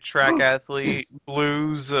athlete, a track athlete.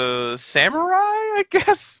 Blue's a samurai, I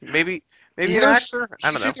guess. Maybe an either actor.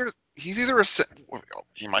 I don't know. he's either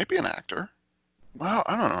he might be an actor. Well,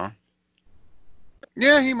 I don't know.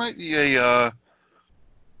 Yeah, he might be a.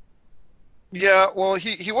 Yeah, well,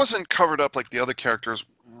 he wasn't covered up like the other characters.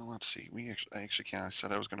 Well, let's see. I actually can't. I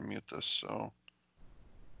said I was going to mute this. So,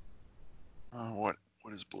 what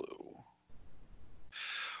is blue?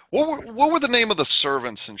 What were the name of the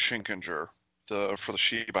servants in Shinkenger, for the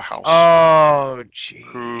Shiba house? Oh,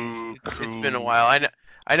 jeez. It's been a Who while.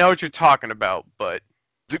 I know what you're talking about, but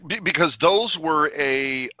because those were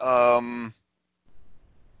a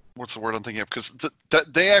what's the word I'm thinking of? Because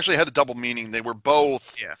they actually had a double meaning. They were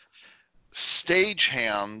both yeah.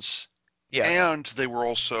 stagehands Yes. and they were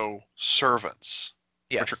also servants,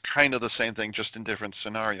 which are Yes. kind of the same thing, just in different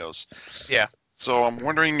scenarios. Yeah. So I'm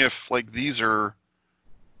wondering if like these are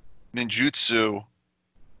ninjutsu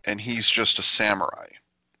and he's just a samurai.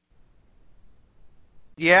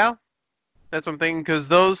 Yeah. That's something because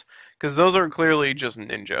those are clearly just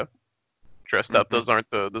ninja dressed up. Mm-hmm.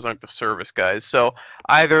 Those aren't the service guys. So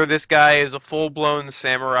either this guy is a full blown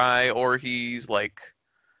samurai, or he's like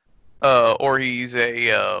or he's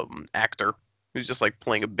a actor who's just like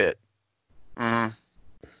playing a bit. Mm.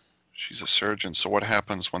 She's a surgeon. So what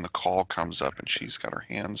happens when the call comes up and she's got her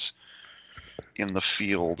hands in the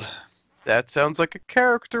field? That sounds like a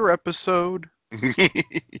character episode.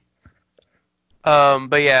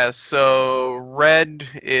 But yeah, so Red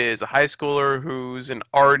is a high schooler who's an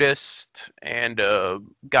artist and a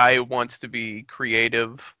guy who wants to be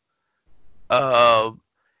creative. Uh,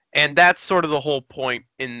 and that's sort of the whole point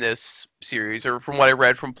in this series, or from what I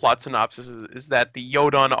read from plot synopsis, is that the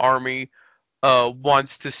Yodon army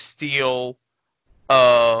wants to steal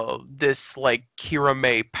this like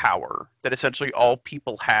Kiramei power that essentially all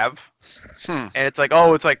people have. Hmm. And it's like,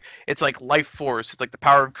 oh, it's like life force, it's like the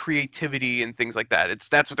power of creativity and things like that.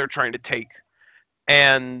 That's what they're trying to take.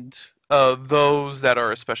 And those that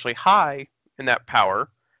are especially high in that power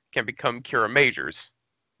can become Kirameigers,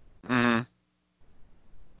 Mm-hmm.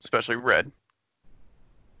 especially Red.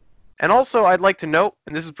 And also, I'd like to note,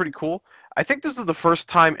 and this is pretty cool, I think this is the first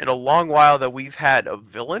time in a long while that we've had a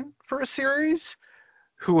villain for a series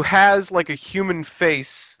who has like a human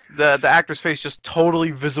face, the actor's face just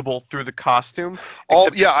totally visible through the costume, Oh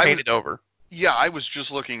except yeah, it's painted over. yeah, I was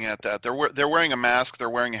just looking at that. They're wearing a mask,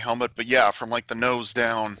 they're wearing a helmet, but yeah, from like the nose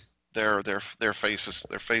down, their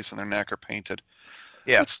face and their neck are painted.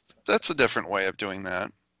 Yeah. That's a different way of doing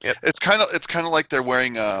that. Yep. It's kind of like they're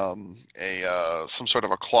wearing a some sort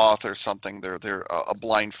of a cloth or something. They're a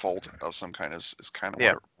blindfold of some kind is kind of what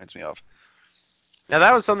Yeah. it reminds me of. Now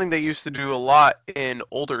that was something they used to do a lot in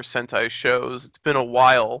older Sentai shows. It's been a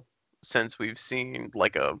while since we've seen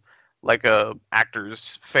like a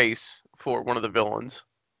actor's face for one of the villains,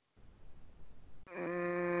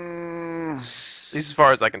 Mm, at least as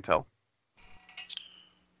far as I can tell.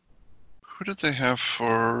 who did they have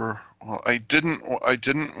for? Well, I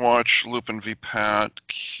didn't watch Lupin v Pat,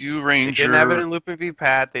 Q They didn't have it Ranger. in Lupin v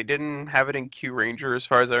Pat. They didn't have it in Q Ranger, as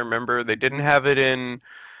far as I remember. They didn't have it in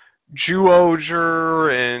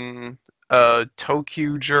Juoger and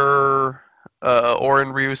Tokyuger or in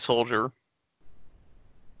Ryu Soldier.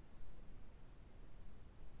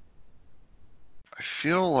 I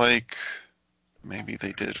feel like maybe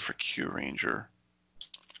they did for Q Ranger.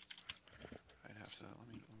 I'd have to let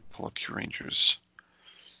me pull up Q Rangers.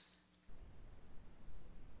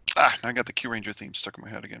 Ah, now I got the Q Ranger theme stuck in my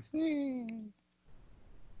head again.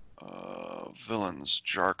 Villains,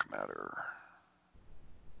 Jark Matter.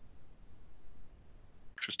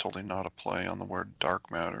 Which is totally not a play on the word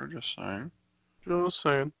dark matter, just saying. Just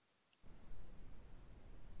saying.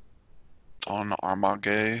 Don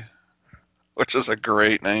Armage, which is a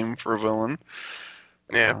great name for a villain.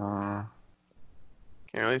 Yeah, Uh,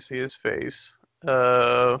 can't really see his face.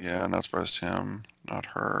 yeah, not surprised him. Not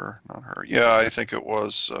her. Not her. Yeah, I think it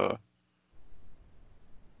was. Those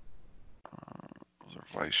are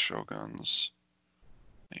vice shoguns.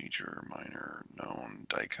 Major, minor, known,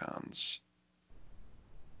 daikons.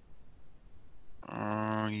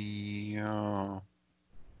 Yeah.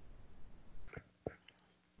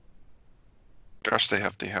 Gosh, they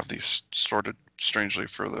have these sorted strangely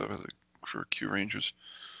for Q Rangers.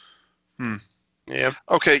 Hmm. yeah.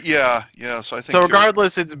 Okay, yeah. So I So think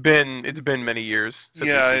regardless, it's been many years since we've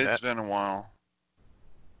yeah, seen it's that. been a while.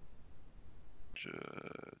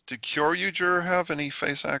 Did Kyoryuger have any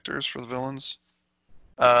face actors for the villains?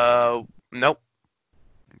 Nope, Okay.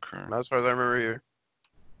 not as far as I remember either.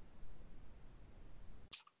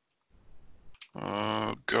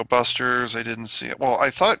 Go Busters. I didn't see it. Well, I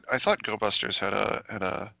thought Go Busters had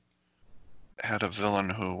a villain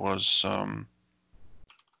who was what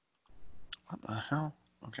the hell?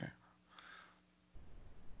 Okay.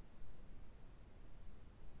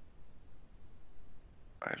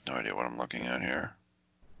 I have no idea what I'm looking at here.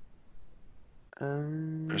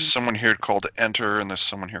 There's someone here called Enter, and there's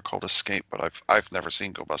someone here called Escape, but I've never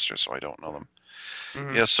seen Go Busters, so I don't know them.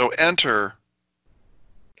 Mhm. Yeah, so Enter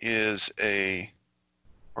is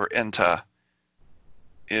or Enta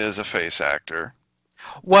is a face actor.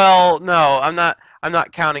 Well, no, I'm not. I'm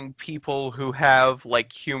not counting people who have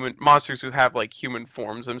like human monsters who have like human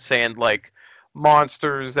forms. I'm saying like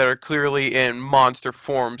monsters that are clearly in monster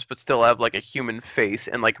forms but still have like a human face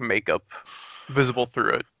and like makeup visible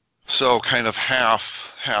through it. So kind of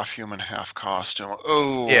half human, half costume.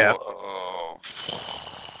 Yeah.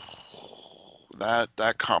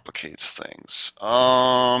 That complicates things.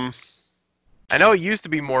 I know it used to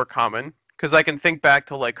be more common because I can think back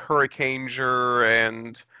to like Hurricaneger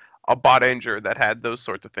and a Botanger that had those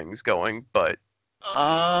sorts of things going, but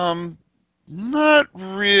Not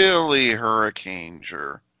really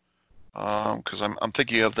Hurricaneger. Because I'm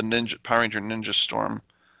thinking of the Power Ranger Ninja Storm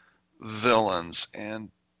villains, and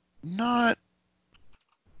not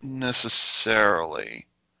necessarily.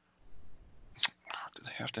 Do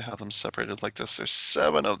they have to have them separated like this? There's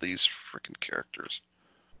 7 of these freaking characters.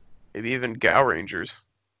 maybe even Gow Rangers.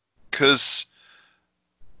 Because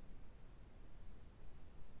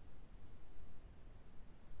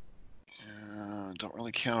don't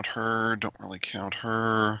really count her. Don't really count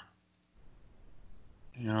her.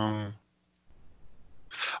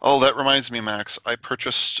 Oh, that reminds me, Max. I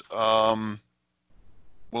purchased.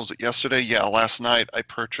 What was it, yesterday? Yeah, last night I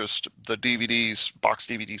purchased the DVDs, box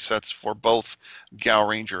DVD sets for both Gal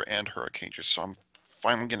Ranger and Hurricaneer, so I'm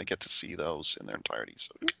finally going to get to see those in their entirety.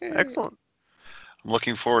 So yay. Excellent. I'm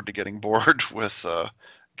looking forward to getting bored with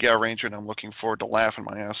Gal Ranger, and I'm looking forward to laughing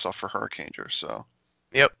my ass off for Hurricaneer. So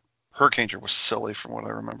Yep. Hurricaneer was silly from what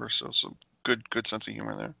I remember, so some good sense of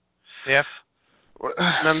humor there. Yeah.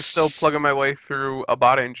 And I'm still plugging my way through a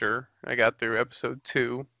Botanger. I got through episode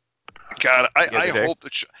 2 God, the I other day. hope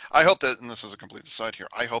that, and this is a complete aside here.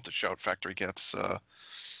 I hope that Shout Factory gets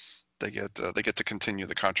they get to continue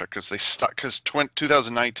the contract because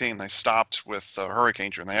 2019 they stopped with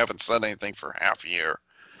Hurricane and they haven't said anything for half a year.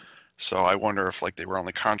 So I wonder if like they were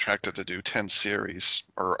only contracted to do 10 series,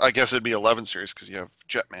 or I guess it'd be 11 series because you have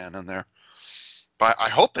Jetman in there. But I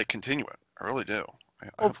hope they continue it. I really do. I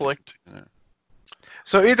hope they Hopefully. continue it.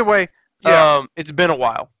 So either way, Yeah. it's been a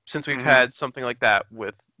while since we've Mm-hmm. had something like that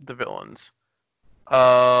with the villains.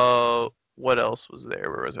 What else was there?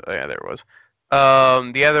 Where was it? Oh, yeah, there it was.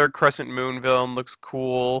 The other Crescent Moon villain looks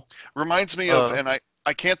cool. Reminds me of, and I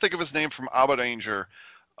can't think of his name from Abba Danger,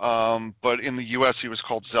 but in the U.S. he was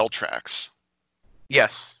called Zeltrax.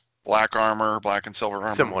 Yes. Black armor, black and silver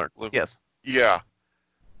armor. Similar. Yes. Yeah.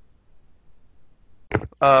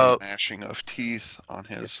 Uh, The mashing of teeth on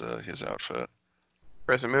his outfit.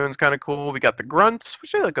 Crescent Moon's kind of cool. We got the Grunts,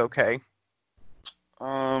 which they look okay.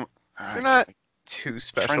 They're not too Trying to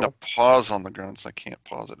special. pause on the grunts. I can't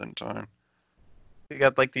pause it in time. They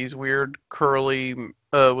got like these weird curly,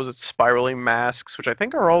 was it spiraling masks, which I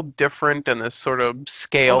think are all different, and this sort of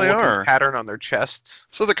scale-looking pattern on their chests.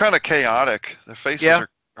 So they're kind of chaotic. Their faces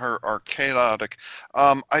are chaotic.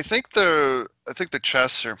 I think the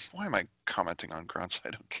chests are. Why am I commenting on grunts? I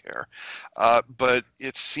don't care. But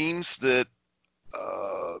it seems that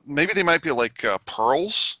maybe they might be like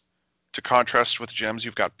pearls to contrast with gems.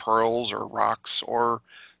 You've got pearls or rocks or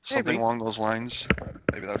something along those lines.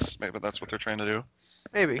 Maybe that's what they're trying to do.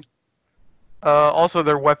 Maybe. Also,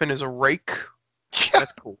 their weapon is a rake. Yeah.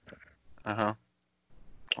 That's cool. Well,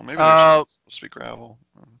 maybe they're supposed to be gravel.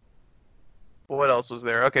 What else was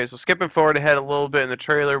there? Okay, so skipping forward ahead a little bit in the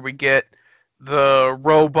trailer, we get the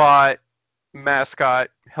robot mascot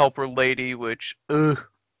helper lady, which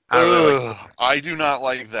I do not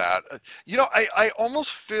like that. I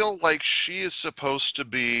almost feel like she is supposed to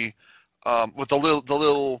be with the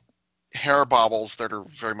little hair bobbles that are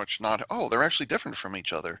very much not. Oh, they're actually different from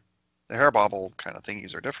each other. The hair bobble kind of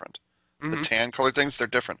thingies are different. Mm-hmm. The tan colored things, they're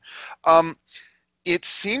different. It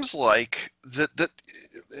seems like that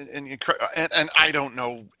and I don't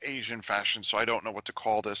know Asian fashion, so I don't know what to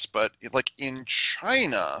call this, but like in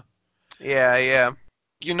China. Yeah.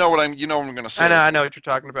 You know what I'm going to say. I know what you're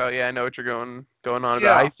talking about. Yeah, I know what you're going on about.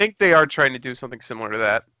 Yeah. I think they are trying to do something similar to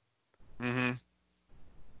that. Mm-hmm.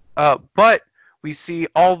 But we see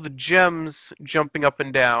all the gems jumping up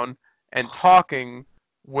and down and talking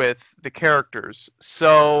with the characters.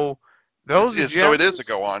 So Those So it is a gems.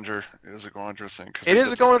 Go-Onger. It is a Go-Onger thing. It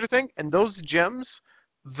is a Go-Onger thing, and those gems,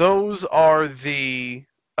 those are the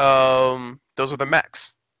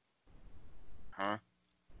mechs. Huh?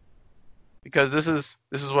 Because this is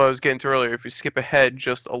what I was getting to earlier. If we skip ahead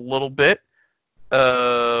just a little bit,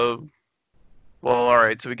 uh, well, all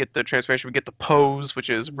right. So we get the transformation, we get the pose, which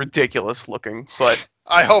is ridiculous looking, but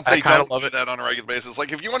I hope I they kind of don't love do it. that on a regular basis.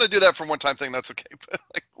 Like, if you want to do that for one-time thing, that's okay. But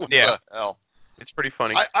like, what Yeah, the hell? it's pretty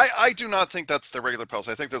funny. I do not think that's their regular pose.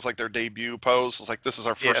 I think that's like their debut pose. It's like, this is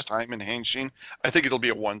our Yeah, first time in Henshin. I think it'll be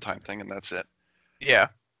a one-time thing, and that's it. yeah,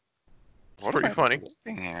 it's What am pretty I funny.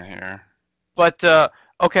 looking at here? But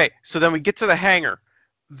okay, so then we get to the hangar.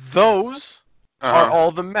 Those are Uh-huh.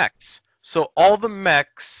 all the mechs. So all the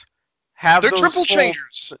mechs have They're those triple folds.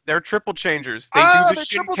 changers. They're triple changers. They do Ah, the they're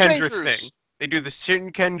triple Shinkenger thing. changers. They do the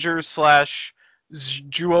Shinkenger slash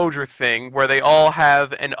Juoger thing, where they all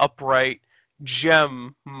have an upright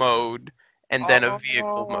gem mode and then a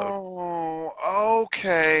vehicle mode. Oh,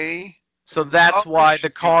 okay. So that's why the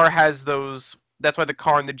Okay. car has those. That's why the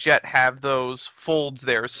car and the jet have those folds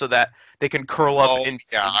there, so that they can curl up Oh, into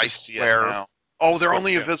yeah, I the see it square. now. Oh, they're Square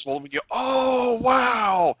only gem. invisible when you. Oh,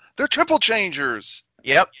 wow. They're triple changers.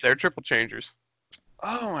 Yep, they're triple changers.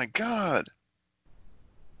 Oh my God.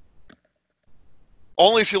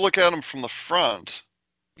 Only if you look at them from the front,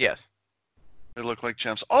 Yes. they look like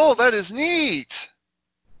gems. Oh, that is neat.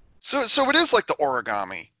 So it is like the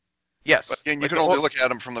origami. But Yes. again, you can only look at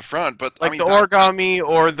them from the front. But I Like mean, the origami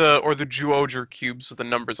or the Juoger cubes with the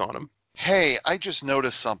numbers on them. hey, I just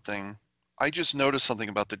noticed something. I just noticed something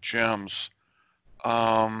about the gems.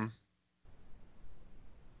 Um,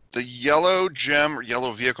 the yellow gem or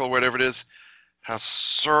yellow vehicle, whatever it is, has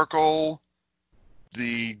circle.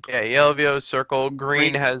 The Yeah, yellow VO circle,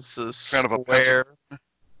 green green has a kind of a pentagon. square.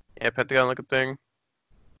 Yeah, pentagon looking thing.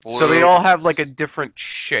 So they Blue. all have like a different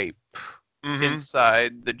shape Mm-hmm.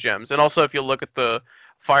 inside the gems. And also if you look at the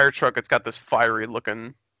fire truck, it's got this fiery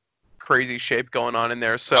looking crazy shape going on in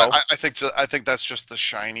there. So I think that's just the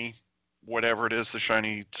shiny, whatever it is, the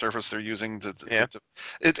shiny surface they're using. yeah.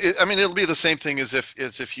 I mean, it'll be the same thing as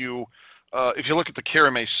if you look at the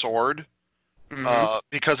Kirame sword, Hmm.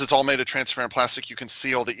 because it's all made of transparent plastic, you can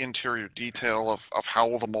see all the interior detail of how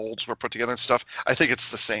all the molds were put together and stuff. I think it's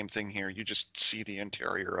the same thing here. You just see the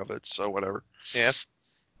interior of it. So whatever. Yeah.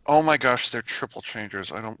 Oh my gosh, they're triple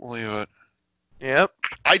changers. I don't believe it. Yep.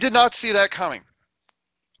 I did not see that coming.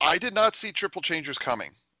 I did not see triple changers coming,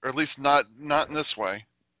 or at least not in this way.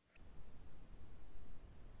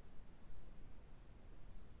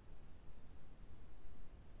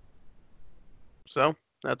 So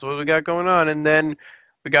that's what we got going on. And then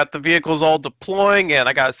we got the vehicles all deploying, and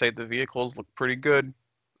I gotta say the vehicles look pretty good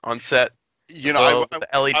on set You with know, the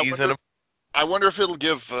I LEDs in wonder them. I wonder if it'll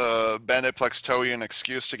give Bandit Plex Toei an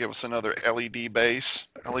excuse to give us another LED base,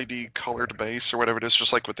 LED colored base, or whatever it is,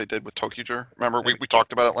 just like what they did with Tokuger. Remember, we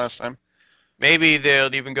talked about it last time? Maybe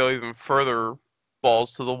they'll even go even further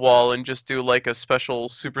balls to the wall and just do like a special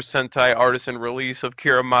Super Sentai artisan release of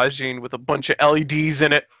Kirameiger with a bunch of LEDs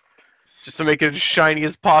in it, just to make it as shiny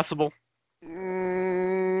as possible.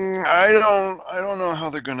 I don't know how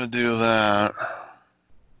they're gonna do that.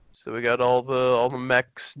 So we got all the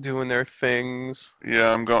mechs doing their things,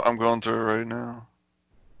 Yeah, I'm going through it right now.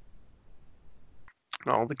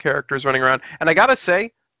 all the characters running around. And I gotta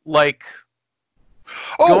say, like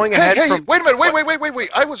Oh, going hey, ahead hey, from wait a minute, what? wait.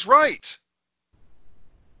 I was right.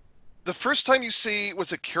 The first time you see,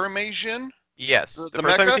 was it Kiramasian, Yes, the the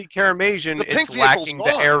first time you mecha? see Kirameiger, The it's pink vehicle's lacking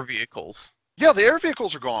the gone. air vehicles. Yeah, the air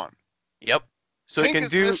vehicles are gone. Yep. So it Pink can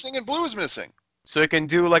is do missing and blue is missing. So it can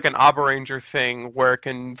do like an Abaranger thing where it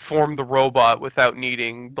can form the robot without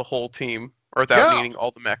needing the whole team or without Yeah, needing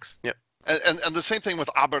all the mechs. Yep. and the same thing with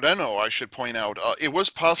Abareno, I should point out. It was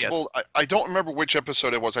Yes. possible. I don't remember which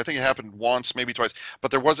episode it was. I think it happened once, maybe twice.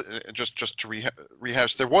 But there was, just to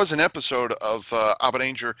rehash, there was an episode of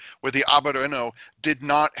Abaranger where the Abareno did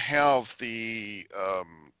not have the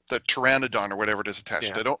Pteranodon or whatever it is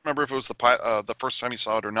attached. Yeah. I don't remember if it was the first time you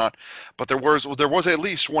saw it or not. But there was at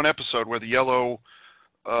least one episode where the yellow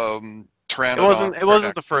It Pteranodon. wasn't. It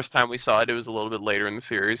wasn't the first time we saw it. It was a little bit later in the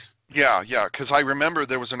series. Yeah, because I remember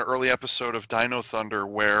there was an early episode of Dino Thunder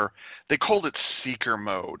where they called it Seeker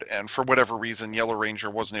Mode, and for whatever reason, Yellow Ranger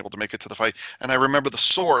wasn't able to make it to the fight. And I remember the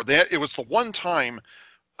sword. It was the one time,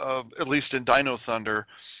 at least in Dino Thunder,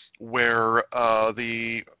 where what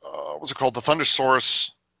was it called? The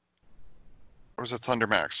Thundersaurus, or was it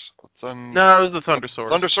Thundermax? No, it was the Thundersaurus.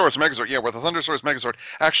 Thundersaurus Megazord. Yeah, where the Thundersaurus Megazord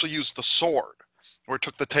actually used the sword. where it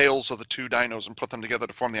took the tails of the two dinos and put them together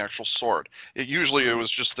to form the actual sword. It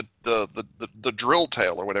was just the drill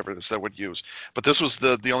tail or whatever it is that would use. But this was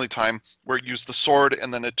the only time where it used the sword,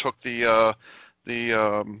 and then it took the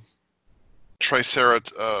Tricera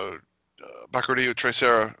Bakuryu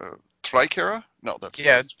Tricera Trichera? No, It's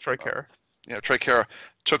Tricara. yeah, Trichera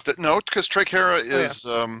took the no, because Trichera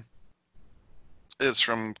is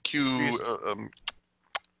from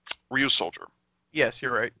Ryu Soldier. Yes,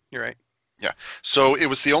 you're right. You're right. Yeah. So it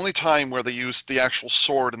was the only time where they used the actual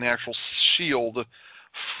sword and the actual shield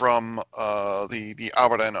from the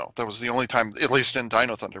Abareno. That was the only time, at least in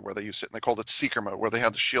Dino Thunder, where they used it. And they called it Seeker Mode, where they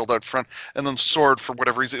had the shield out front and then the sword for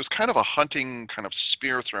whatever reason. It was kind of a hunting, kind of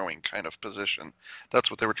spear throwing kind of position. That's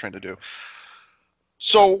what they were trying to do.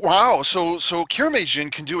 So wow. So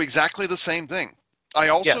Kirameiger can do exactly the same thing. I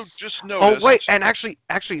also just noticed. Oh wait, and actually,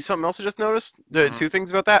 something else I just noticed. The two things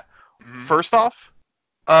about that. First off,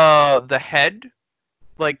 the head,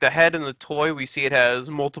 like the head in the toy, we see it has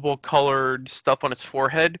multiple colored stuff on its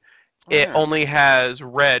forehead. It only has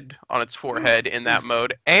red on its forehead in that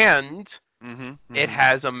mode, and it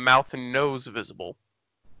has a mouth and nose visible.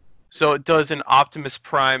 So it does an Optimus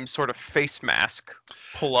Prime sort of face mask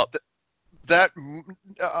pull up. That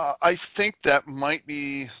I think that might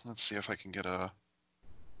be. Let's see if I can get a.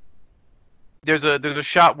 There's a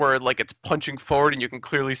shot where like it's punching forward, and you can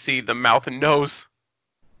clearly see the mouth and nose.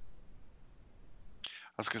 I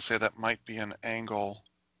was gonna say that might be an angle,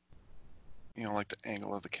 like the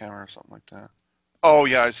angle of the camera or something like that. Oh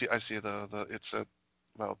yeah, I see the it's at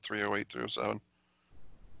about 308, 307.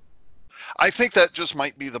 I think that just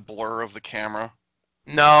might be the blur of the camera.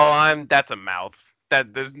 No, that's a mouth.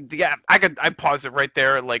 I'd pause it right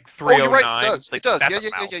there at like 309. Oh, you're right. It does. Like, it does.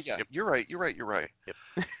 Yeah. Yep. You're right. Yep.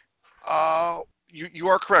 You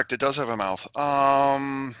are correct. It does have a mouth.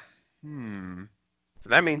 So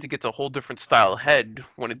that means it gets a whole different style head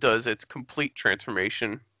when it does its complete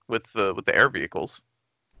transformation with the air vehicles.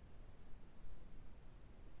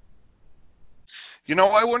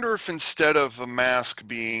 I wonder if instead of a mask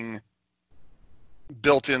being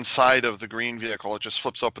built inside of the green vehicle, it just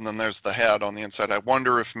flips open, and then there's the head on the inside. I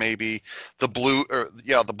wonder if maybe the blue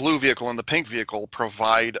vehicle and the pink vehicle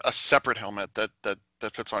provide a separate helmet that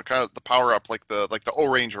fits on, kind of the power up, like the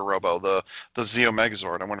O-Ranger Robo, the Zeo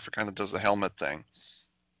Megazord. I wonder if it kind of does the helmet thing.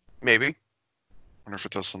 Maybe. I wonder if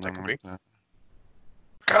it does something like that.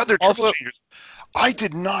 God, they're triple changers. I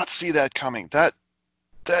did not see that coming. That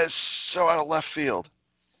is so out of left field.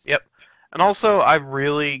 Yep. And also, I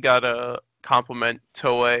really gotta compliment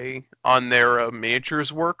Toei on their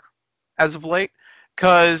miniatures work as of late,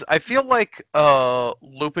 because I feel like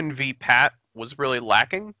Lupin v Pat was really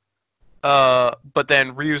lacking. But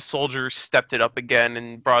then Ryu's Soldier stepped it up again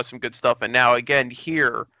and brought some good stuff, and now again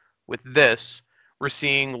here with this, we're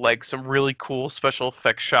seeing like some really cool special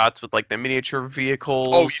effects shots with like the miniature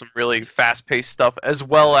vehicles, some really fast-paced stuff, as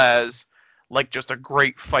well as like just a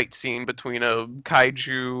great fight scene between a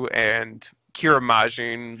kaiju and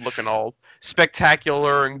Kirameiger, looking all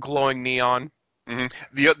spectacular and glowing neon.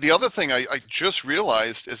 The other thing I just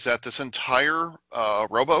realized is that this entire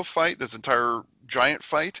Robo fight, this entire giant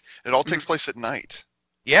fight, it all takes place at night.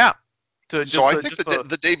 Yeah. So I think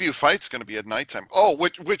the debut fight's going to be at nighttime. Oh,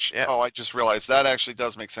 I just realized that actually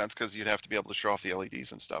does make sense, because you'd have to be able to show off the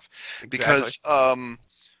LEDs and stuff. Exactly. Because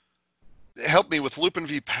help me with Lupin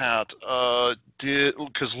v Pat.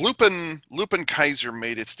 Because Lupin Kaiser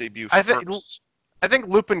made its debut first. I think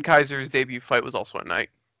Lupin Kaiser's debut fight was also at night.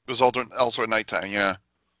 It was also at nighttime. Yeah.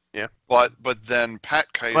 Yeah. But then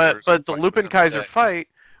Pat Kaiser. But the Lupin Kaiser fight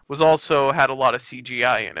was also had a lot of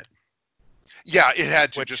CGI in it. Yeah, it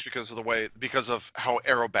had to, just because of how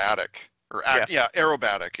aerobatic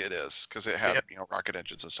aerobatic it is, because it had rocket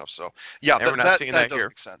engines and stuff. So yeah, that does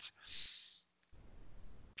make sense.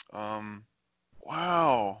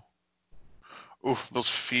 Wow. Oof, those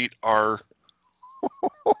feet are.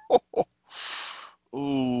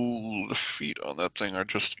 Ooh, the feet on that thing are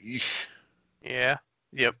just. Yeah.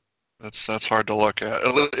 Yep. That's hard to look at.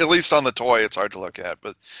 At least on the toy, it's hard to look at.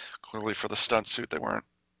 But clearly, for the stunt suit, they weren't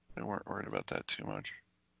worried about that too much.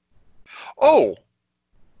 Oh,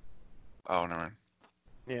 no.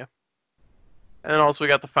 Yeah. And then also we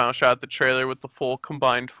got the final shot of the trailer with the full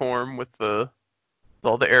combined form with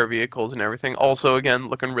all the air vehicles and everything. Also, again,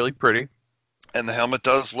 looking really pretty. And the helmet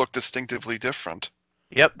does look distinctively different.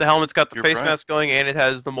 Yep, the helmet's got the face mask going, and it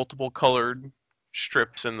has the multiple colored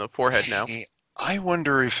strips in the forehead now. I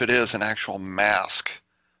wonder if it is an actual mask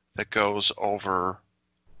that goes over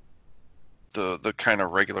the kind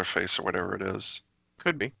of regular face or whatever it is.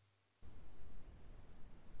 Could be.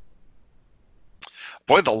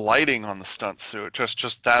 boy, the lighting on the stunt suit,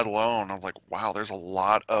 just that alone, I'm like, wow, there's a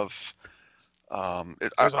lot of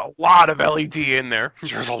There's a lot of LED in there.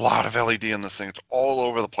 there's a lot of LED in this thing. It's all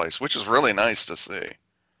over the place, which is really nice to see.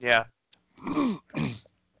 Yeah.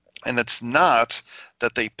 And it's not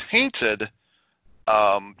that they painted,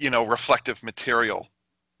 reflective material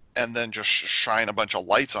and then just shine a bunch of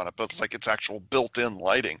lights on it, but it's like it's actual built-in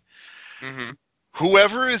lighting. Mm-hmm.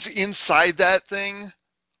 Whoever is inside that thing,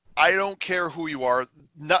 I don't care who you are.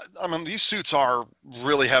 These suits are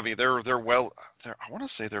really heavy. I want to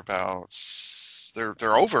say they're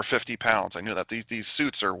over 50 pounds. I knew that these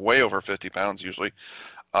suits are way over 50 pounds usually.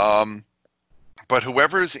 But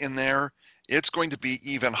whoever's in there, it's going to be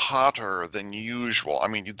even hotter than usual. I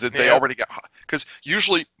mean, they already got hot because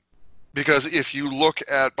if you look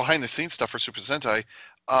at behind the scenes stuff for Super Sentai,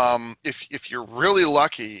 if you're really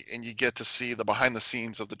lucky and you get to see the behind the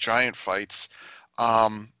scenes of the giant fights,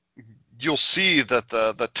 you'll see that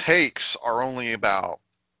the takes are only about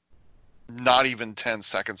not even 10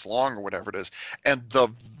 seconds long or whatever it is. And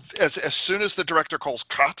as soon as the director calls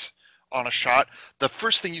cut on a shot, the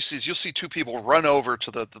first thing you see is you'll see two people run over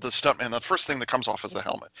to the stuntman. The first thing that comes off is the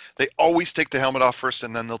helmet. They always take the helmet off first,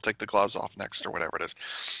 and then they'll take the gloves off next, or whatever it is.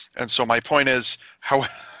 And so my point is, how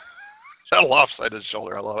that lopsided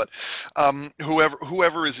shoulder, I love it.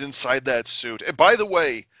 Whoever is inside that suit. And by the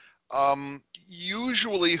way,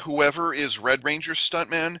 usually whoever is Red Ranger's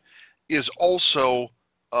stuntman is also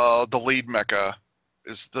the lead mecha,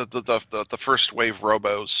 is the first wave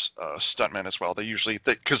Robo's stuntman as well. They usually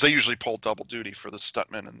pull double duty for the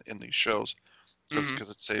stuntmen in these shows because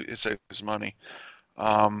it saves money.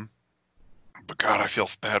 But God, I feel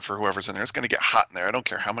bad for whoever's in there. It's going to get hot in there. I don't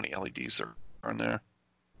care how many LEDs are in there.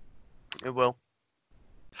 It will.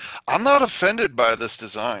 I'm not offended by this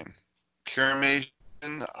design. Kirameigen,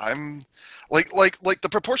 I'm like the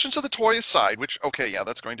proportions of the toy aside, which okay, yeah,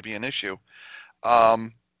 that's going to be an issue.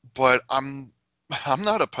 But I'm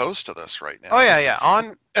not opposed to this right now. Oh yeah.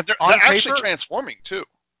 And they're paper, actually transforming too.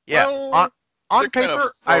 Yeah. Well, on paper, kind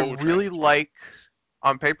of I really like.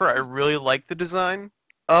 On paper, I really like the design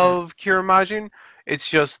of Kirameigen. It's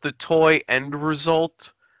just the toy end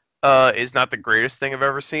result is not the greatest thing I've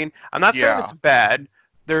ever seen. I'm not saying it's bad.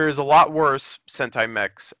 There's a lot worse Sentai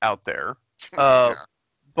mechs out there.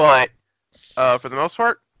 But for the most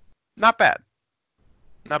part, not bad.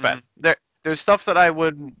 Not bad. There's stuff that I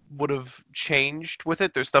would have changed with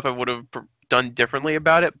it. There's stuff I would have done differently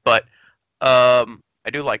about it, but I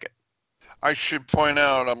do like it. I should point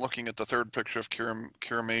out, I'm looking at the third picture of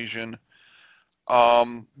Kirameigen.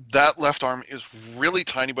 That left arm is really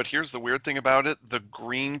tiny, but here's the weird thing about it. The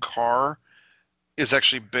green car is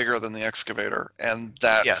actually bigger than the excavator, and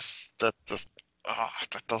that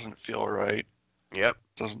doesn't feel right. Yep.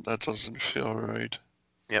 That doesn't feel right.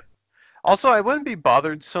 Yep. Also, I wouldn't be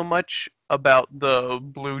bothered so much about the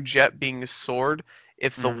blue jet being a sword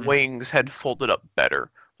if the wings had folded up better.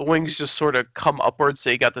 The wings just sort of come upwards, so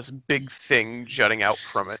you got this big thing jutting out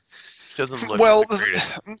from it. Which doesn't look the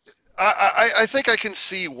greatest. I think I can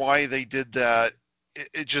see why they did that.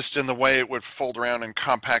 It just in the way it would fold around and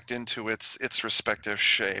compact into its respective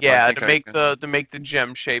shape. Yeah, to make the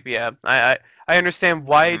gem shape. Yeah, I understand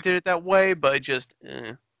why it did it that way, but it just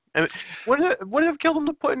I mean, wouldn't it have killed them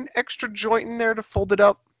to put an extra joint in there to fold it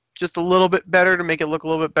up just a little bit better to make it look a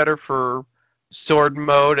little bit better for sword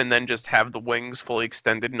mode, and then just have the wings fully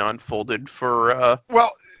extended and unfolded for I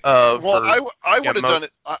would have done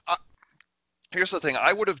it. Here's the thing.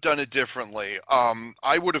 I would have done it differently.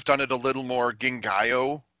 I would have done it a little more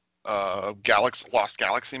Gingayo, Lost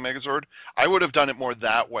Galaxy Megazord. I would have done it more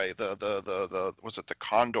that way. The was it the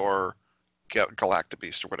Condor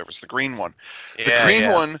Galactabeast or whatever? It's the green one. The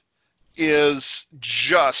green one is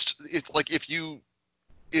just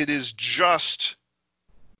it is just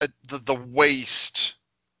the waist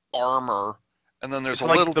armor, and then there's a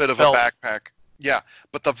little bit of a backpack. Yeah,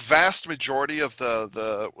 but the vast majority of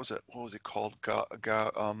what was it called?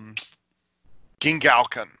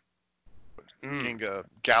 Gingalkan. Ginga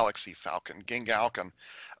Galaxy Falcon. Gingalkan.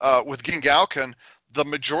 With Gingalkan, the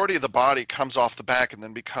majority of the body comes off the back and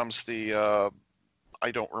then becomes the I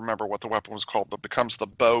don't remember what the weapon was called, but becomes the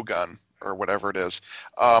bow gun or whatever it is.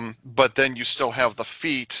 But then you still have the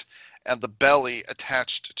feet and the belly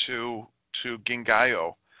attached to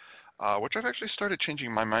Gingayo. Which I've actually started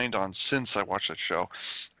changing my mind on since I watched that show.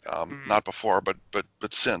 Not before, but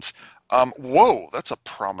since. Whoa, that's a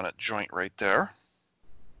prominent joint right there.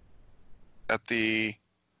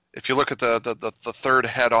 If you look at the third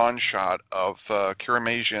head-on shot of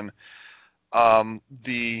Kirameigen,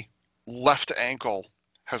 the left ankle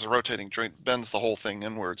has a rotating joint, bends the whole thing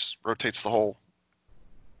inwards, rotates the whole.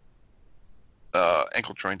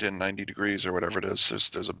 ankle joint in 90 degrees or whatever it is.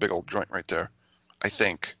 There's a big old joint right there, I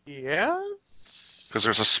think, because Yes.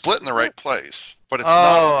 there's a split in the right place, but it's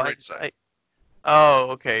not on Oh, the right side. oh,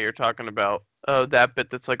 okay. You're talking about that bit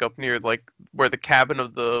that's like up near like where the cabin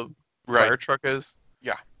of the Right. fire truck is.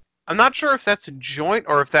 Yeah. I'm not sure if that's a joint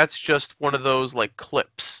or if that's just one of those like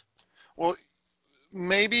clips. Well,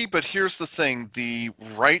 maybe, but here's the thing: the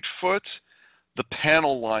right foot, the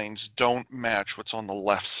panel lines don't match what's on the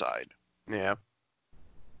left side. Yeah.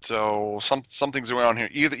 So something's going on here.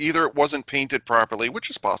 Either it wasn't painted properly, which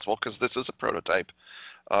is possible because this is a prototype,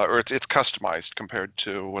 or it's customized compared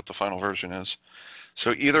to what the final version is.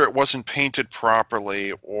 So either it wasn't painted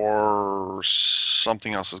properly or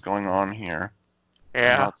something else is going on here. I'm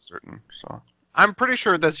Yeah. not certain. So I'm pretty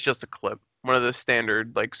sure that's just a clip. One of the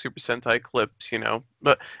standard like Super Sentai clips, you know.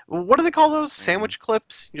 But what do they call those? mm. Sandwich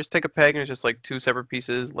clips? You just take a peg and it's just like two separate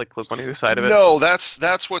pieces, like clip on either side of it. No,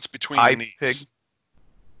 that's what's between the Pie pig. knees.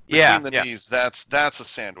 Yeah, Between the yeah. knees, that's a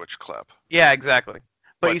sandwich clip. Yeah, exactly.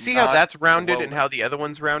 But But you see how not that's rounded below and that. how the other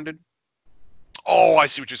one's rounded? Oh, I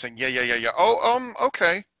see what you're saying. Yeah. Oh,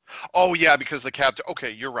 okay. Oh, yeah, because the cap.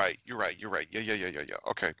 Okay, you're right. Yeah.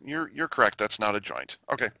 Okay, you're correct. That's not a joint.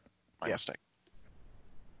 Okay, my Yeah. mistake.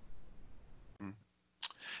 Hmm.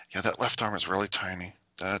 Yeah, that left arm is really tiny.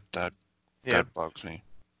 Yeah. That bugs me.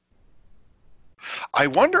 I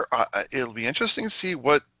wonder. It'll be interesting to see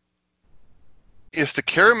what if the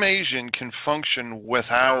Karamasian can function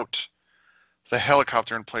without the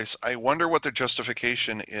helicopter in place. I wonder what their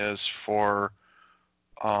justification is for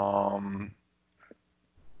um,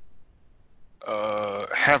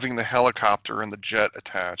 having the helicopter and the jet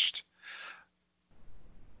attached.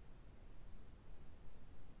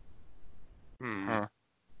 Hmm. Huh.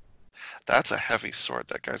 That's a heavy sword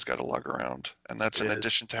that guy's got to lug around, and that's It in is.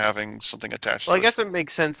 addition to having something attached Well, I to his. guess it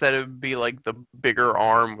makes sense that it would be like the bigger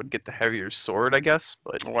arm would get the heavier sword, I guess.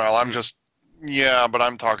 But Well, I'm hmm. just yeah, but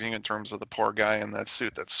I'm talking in terms of the poor guy in that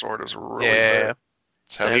suit. That sword is really big. Yeah.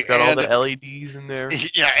 It's And heavy, it's got all the LEDs in there.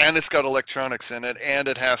 yeah, and it's got electronics in it, and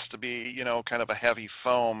it has to be kind of a heavy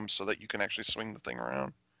foam so that you can actually swing the thing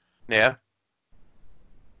around. Yeah.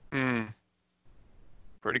 Hmm.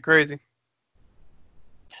 Pretty crazy.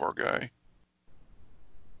 Poor guy.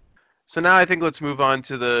 So now I think let's move on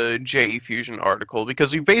to the JE Fusion article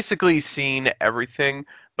because we've basically seen everything,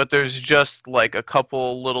 but there's just like a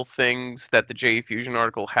couple little things that the JE Fusion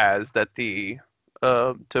article has that the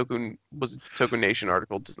Toku Nation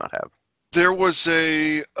article does not have. There was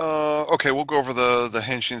a okay. We'll go over the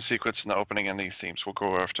henshin sequence and the opening and the themes. We'll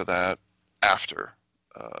go after that after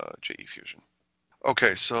JE Fusion.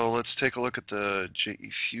 Okay, so let's take a look at the JE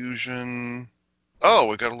Fusion. Oh,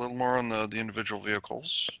 we got a little more on the individual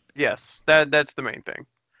vehicles. Yes, that's the main thing.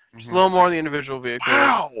 Just a Hmm. little more on the individual vehicles.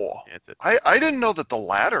 Wow, Yeah, that's it. I didn't know that the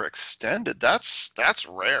ladder extended. That's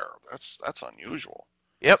rare. That's unusual.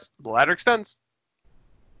 Yep, the ladder extends.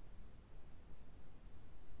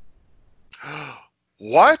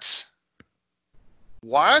 What?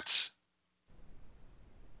 What?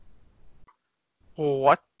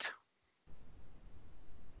 What?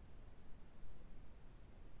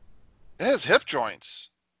 It has hip joints.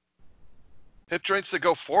 Hip joints that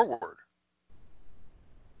go forward.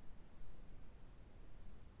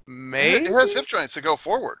 It has Maybe? hip joints that go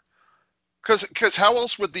forward. Because how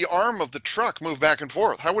else would the arm of the truck move back and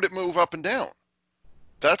forth? How would it move up and down?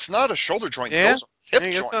 That's not a shoulder joint. Yeah, Those are hip I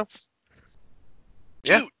guess so. joints.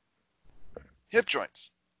 Yeah, Dude, hip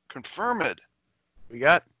joints. Confirm it. we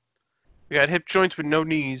got we got hip joints with no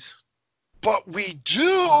knees. But we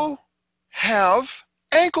do have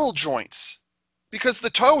ankle joints. Because the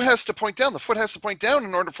toe has to point down, the foot has to point down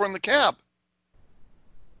in order to form the cab.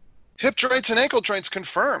 Hip joints and ankle joints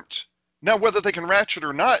confirmed. Now, whether they can ratchet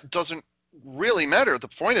or not doesn't really matter. The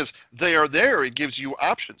point is they are there. It gives you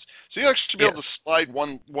options. So you actually be able to Yes. slide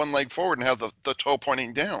one leg forward and have the toe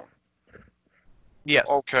pointing down. Yes.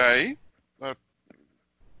 Okay.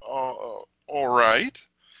 All right.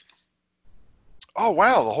 Oh,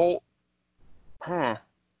 wow. The whole. Huh.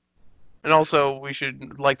 And also, we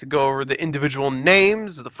should like to go over the individual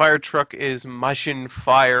names. The fire truck is Mashin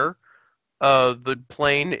Fire. The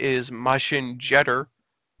plane is Mashin Jetter.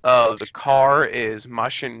 The car is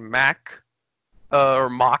Mashin Mac. Or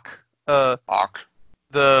Mach. Bach.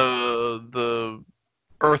 The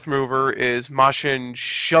Earth Mover is Mashin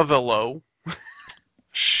Shovelo.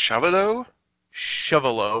 Shavado?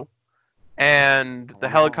 Shovelo. And the Oh.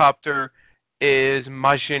 helicopter is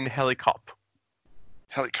Mashin Helicop.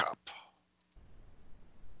 Helicop.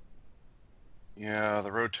 Yeah,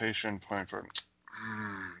 the rotation point for.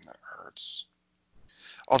 That hurts.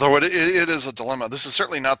 Although it is a dilemma. This is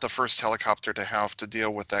certainly not the first helicopter to have to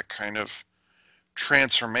deal with that kind of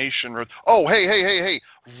transformation. Oh, hey!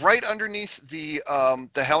 Right underneath the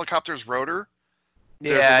helicopter's rotor,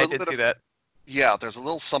 there's a Yeah, I little did bit see of that. there's a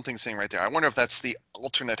little something sitting right there. I wonder if that's the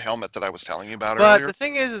alternate helmet that I was telling you about But earlier. the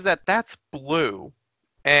thing is that that's blue,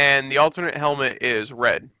 and the alternate helmet is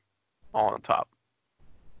red, all on top.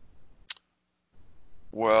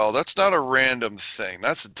 Well, that's not a random thing.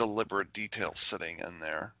 That's a deliberate detail sitting in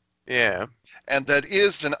there. Yeah. And that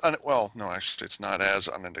is well, no, actually, it's not as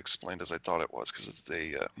unexplained as I thought it was because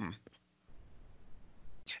the.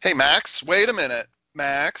 Hey, Max, wait a minute,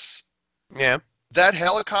 Max. Yeah. That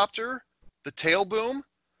helicopter, the tail boom,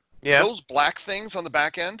 Yeah. those black things on the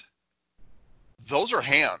back end, those are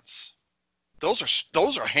hands. Those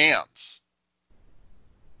are hands.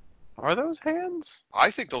 Are those hands?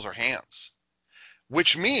 I think those are hands.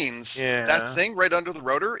 Which means that Yeah. thing right under the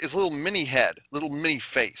rotor is a little mini head, little mini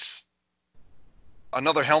face,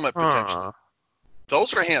 another helmet potentially. Huh.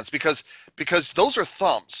 Those are hands because those are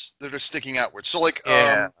thumbs that are sticking outward. So like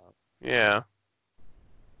Yeah. Yeah.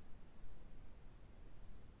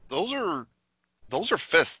 those are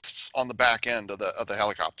fists on the back end of the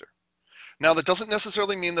helicopter. Now that doesn't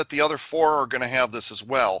necessarily mean that the other four are going to have this as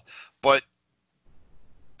well, but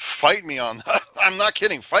fight me on that. I'm not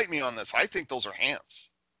kidding. Fight me on this. I think those are hands.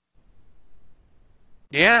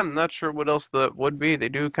 Yeah, I'm not sure what else that would be. They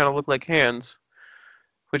do kind of look like hands.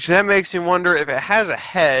 Which then makes me wonder if it has a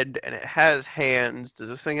head and it has hands, does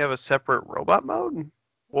this thing have a separate robot mode?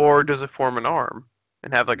 Or does it form an arm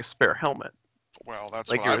and have like a spare helmet, Well, that's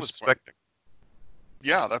like what you I were was. expecting?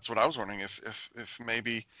 Yeah, that's what I was wondering if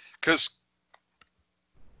maybe because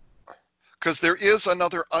there is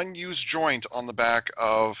another unused joint on the back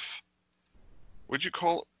of what'd you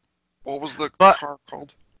call it? What was the But car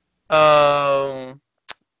called?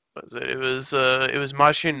 what was it? It was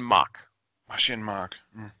Mashin Mach. Mashin Mark.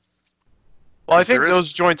 Well, I Because there think is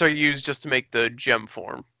those joints are used just to make the gem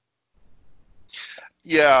form.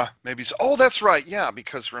 yeah, maybe so. Oh, that's right. Yeah,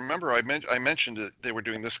 because remember I mentioned that they were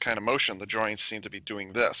doing this kind of motion. The joints seem to be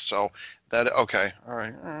doing this. So that okay. All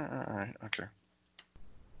right. Okay.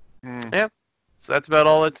 Hmm. Yeah. So that's about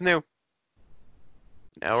all that's new.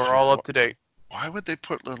 Now we're So all up to date. why would they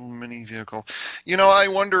put little mini vehicle? You know, I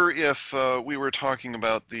wonder if we were talking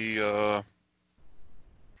about the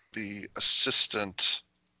assistant,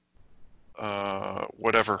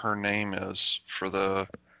 whatever her name is for the.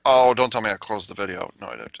 Oh, don't tell me I closed the video. No,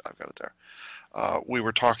 I've got it there. We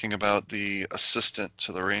were talking about the assistant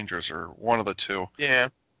to the Rangers, or one of the two. Yeah.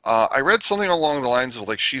 I read something along the lines of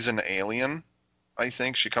like she's an alien. I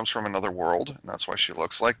think she comes from another world, and that's why she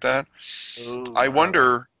looks like that. Ooh, I wow.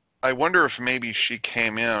 wonder. I wonder if maybe she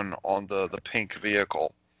came in on the pink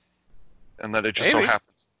vehicle, and that it just so Maybe.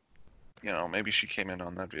 happens, maybe she came in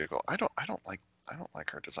on that vehicle. I don't like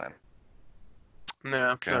her design. No, no,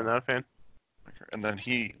 Okay, not a fan. and then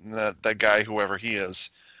that guy, whoever he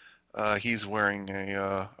is, he's wearing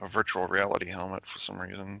a virtual reality helmet for some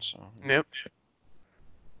reason. So Yep.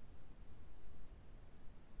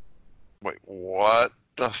 wait, what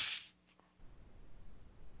the?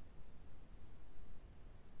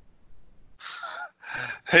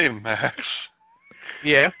 Hey Max,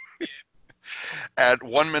 Yeah. at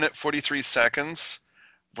 1 minute 43 seconds,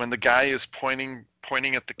 when the guy is pointing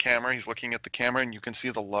at the camera, he's looking at the camera, and you can see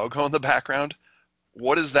the logo in the background.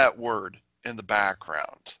 What is that word in the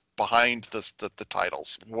background behind the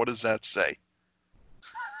titles? What does that say?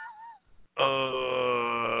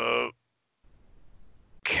 Uh,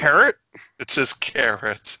 carrot? It says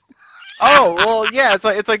carrot. Oh, well, yeah, it's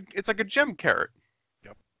like a gem carrot.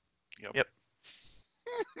 Yep. Yep. Yep.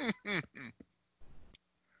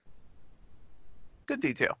 Good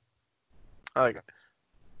detail. I like it.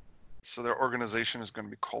 So their organization is going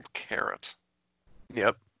to be called Carrot.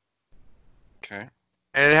 Yep. Okay.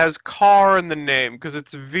 And it has car in the name because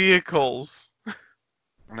it's vehicles. And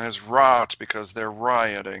it has rot because they're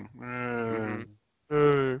rioting.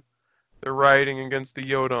 Mm-hmm. They're rioting against the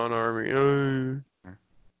Yodon army.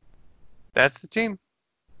 That's the team.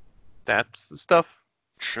 That's the stuff.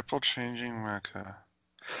 Triple changing mecha.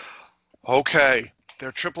 Okay.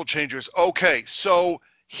 They're triple changers. Okay. So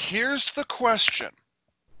here's the question.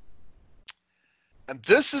 And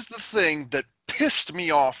this is the thing that pissed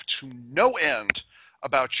me off to no end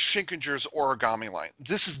about Schinkinger's origami line.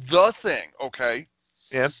 This is the thing, okay?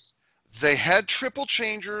 Yeah. They had triple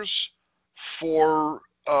changers for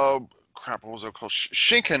what was it called?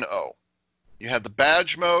 Shinken O. You had the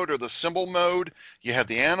badge mode or the symbol mode, you had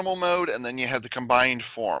the animal mode, and then you had the combined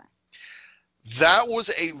form. That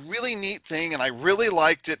was a really neat thing, and I really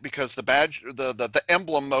liked it because the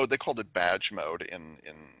emblem mode, they called it badge mode in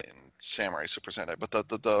Samurai Super Sentai, but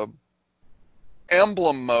the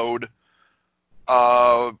emblem mode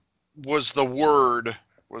was the word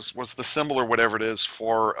was the symbol or whatever it is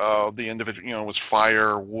for the individual. You know, it was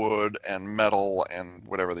fire, wood, and metal, and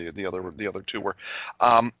whatever the other two were.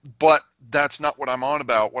 But that's not what I'm on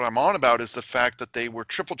about. What I'm on about is the fact that they were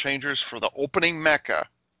triple changers for the opening mecha,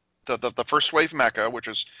 the first wave mecha, which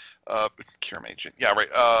is Kirameiger. Yeah, right.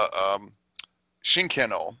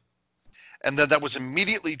 Shinkeno, and then that was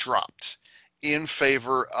immediately dropped in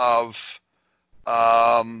favor of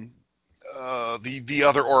um, the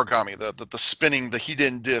other origami, the spinning, the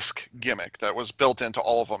hidden disc gimmick that was built into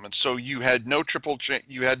all of them, and so you had no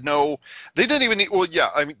you had no. They didn't even need. Well, yeah,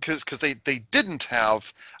 I mean, because they didn't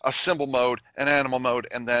have a symbol mode, an animal mode,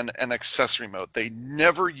 and then an accessory mode. They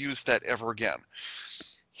never used that ever again.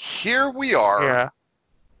 Here we are, Yeah.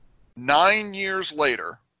 9 years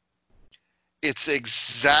later. It's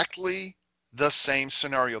exactly the same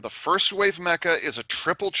scenario. The first wave mecha is a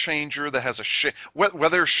triple changer that has a shape,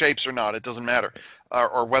 whether shapes or not, it doesn't matter,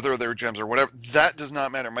 or whether they're gems or whatever. That does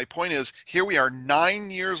not matter. My point is, here we are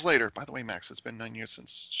 9 years later. By the way, Max, it's been 9 years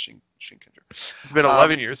since Shinkenger. It's been Um,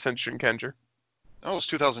 11 years since Shinkenger. oh, it was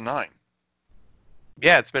 2009.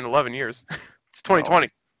 Yeah, it's been 11 years. It's No, 2020.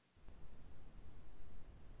 Do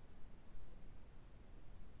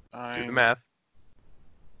the I'm. math.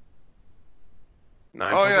 9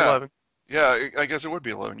 Oh plus yeah, 11. yeah. I guess it would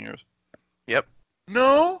be 11 years. Yep.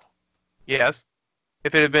 No, Yes.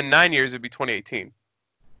 If it had been 9 years, it'd be 2018.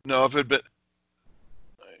 no. If it been.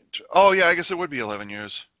 Oh yeah, I guess it would be 11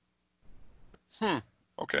 years.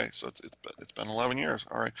 Okay, so it's been 11 years.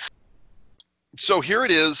 All right. So here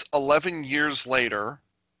it is 11 years later,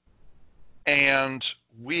 and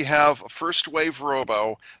we have a first wave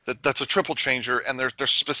robo that's a triple changer, and they're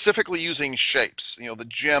specifically using shapes, you know, the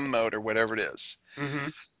gem mode or whatever it is. Mm-hmm.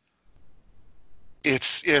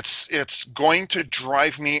 It's going to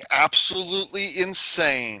drive me absolutely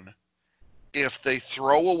insane if they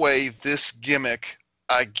throw away this gimmick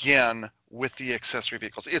again with the accessory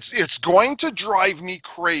vehicles. It's going to drive me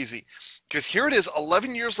crazy. Because here it is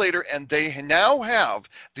 11 years later, and they now have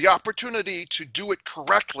the opportunity to do it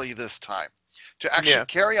correctly this time, to actually Yeah.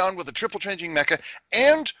 carry on with the triple changing mecha,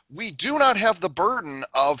 and we do not have the burden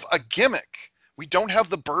of a gimmick. We don't have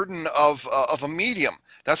the burden of a medium.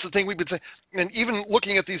 That's the thing we've been saying. And even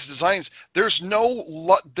looking at these designs, there's no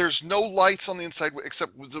lights on the inside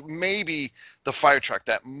except maybe the fire truck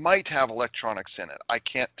that might have electronics in it. I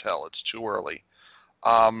can't tell. It's too early.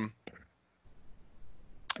 Um,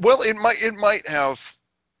 well, it might have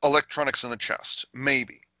electronics in the chest,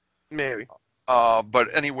 maybe. Maybe. But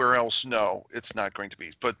anywhere else, no, it's not going to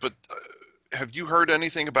be. But have you heard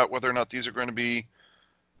anything about whether or not these are going to be?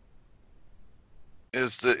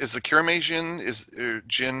 Is the Kiramasian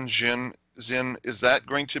Jin Zin, is that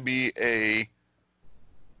going to be a?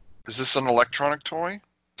 Is this an electronic toy?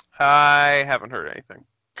 I haven't heard anything.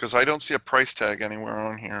 Because I don't see a price tag anywhere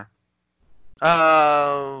on here.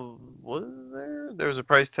 Was there? There was a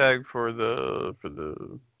price tag for the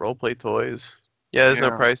roleplay toys. Yeah, there's no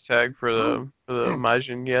Yeah. price tag for the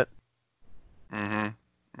Majin yet.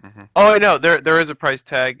 Mm-hmm. Mm-hmm. Oh, no, there is a price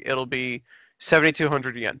tag. It'll be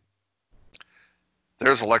 7,200 yen.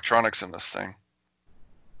 There's electronics in this thing.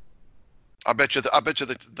 I bet you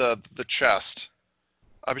the chest.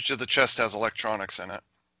 I bet you the chest has electronics in it.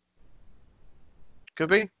 Could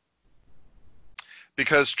be.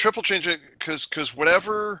 Because triple changing, because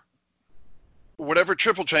whatever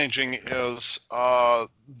triple changing is,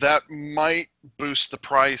 that might boost the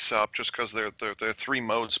price up just because there are three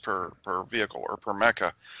modes per vehicle or per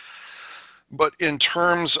mecha. But in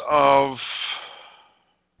terms of,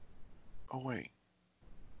 oh wait,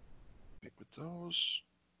 with those,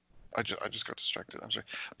 I just got distracted. I'm sorry,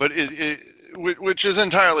 but which is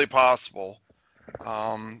entirely possible.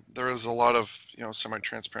 There is a lot of, you know,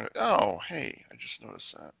 semi-transparent. Oh, hey, I just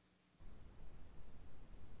noticed that.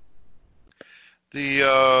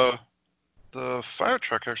 The fire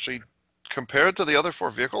truck actually, compared to the other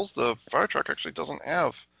four vehicles, the fire truck actually doesn't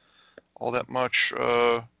have all that much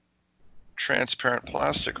transparent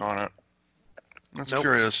plastic on it. That's Nope.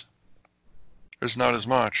 curious. There's not as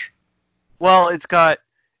much. Well, it's got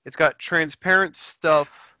transparent stuff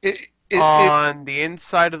It on the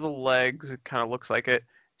inside of the legs. It kind of looks like it.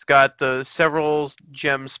 It's got the several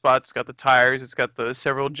gem spots. It's got the tires. It's got the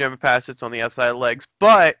several gem facets on the outside of the legs.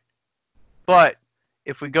 But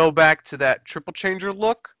if we go back to that triple changer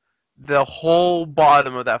look, the whole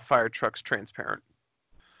bottom of that fire truck's transparent.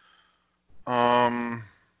 um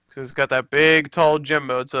Because it's got that big, tall gem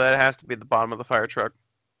mode, so that has to be the bottom of the fire truck.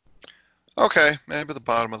 okay, maybe the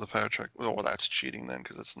bottom of the fire truck. Well, that's cheating then,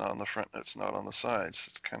 because it's not on the front. It's not on the sides.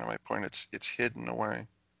 It's kind of my point. It's hidden away.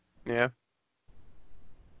 Yeah.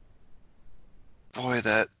 boy,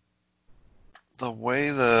 the way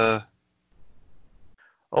the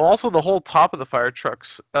Oh, also, the whole top of the fire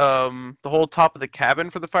trucks, the whole top of the cabin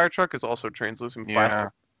for the fire truck is also translucent yeah.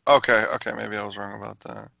 plastic. Okay, maybe I was wrong about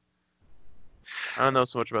that. I don't know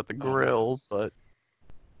so much about the Uh, grill, but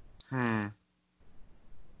hmm.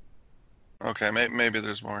 Okay, maybe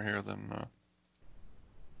there's more here than.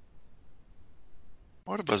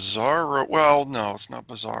 What a bizarre. Well, no, it's not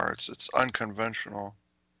bizarre. It's unconventional.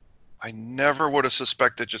 I never would have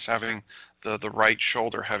suspected just having the right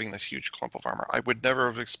shoulder having this huge clump of armor. I would never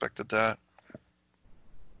have expected that.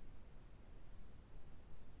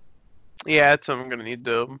 yeah, it's something I'm gonna need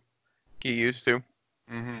to get used to.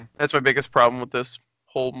 Hmm. That's my biggest problem with this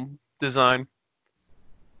whole design.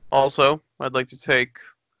 Also, I'd like to take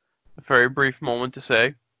a very brief moment to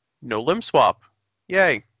say, no limb swap.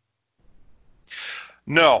 Yay.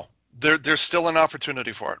 No, there's still an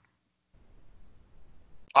opportunity for it.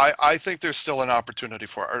 I think there's still an opportunity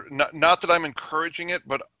for it. Not that I'm encouraging it,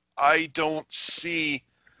 but I don't see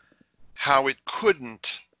how it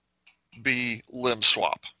couldn't be limb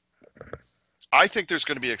swap. I think there's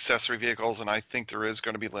going to be accessory vehicles, and I think there is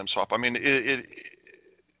going to be limb swap. I mean,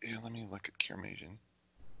 let me look at Kirameiger.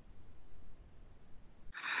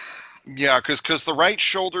 Yeah, because the right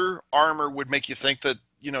shoulder armor would make you think that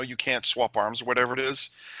you can't swap arms or whatever it is.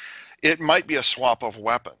 It might be a swap of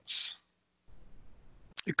weapons.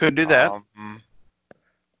 You could do that. Um,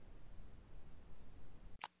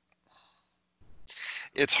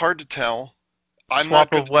 it's hard to tell. I'm not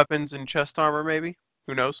Swap going of to. weapons and chest armor, maybe?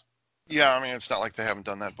 Who knows? Yeah, I mean, it's not like they haven't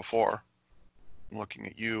done that before. I'm looking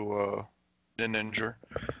at you, Ninja.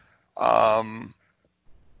 Um,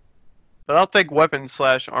 But I'll take weapon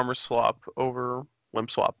slash armor swap over limb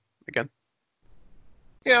swap again.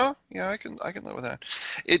 yeah, I can live with that.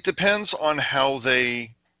 It depends on how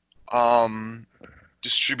they um,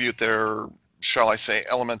 distribute their, shall I say,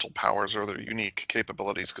 elemental powers or their unique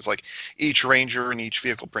capabilities. Because like each ranger and each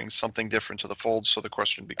vehicle brings something different to the fold. So the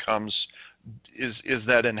question becomes, is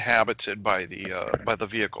that inhabited by the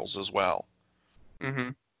vehicles as well? Mm-hmm.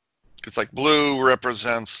 Because like blue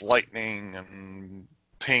represents lightning and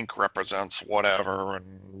pink represents whatever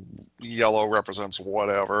and yellow represents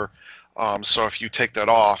whatever. So if you take that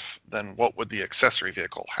off, then what would the accessory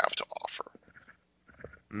vehicle have to offer?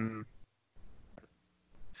 Mm.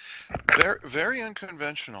 Very, very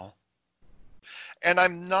unconventional. And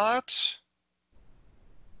I'm not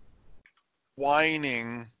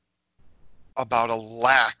whining about a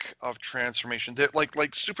lack of transformation.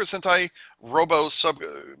 Like Super Sentai Robo sub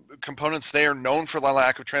components, they are known for the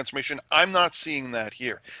lack of transformation. I'm not seeing that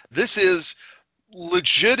here. This is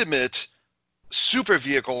legitimate super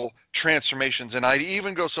vehicle transformations, and I'd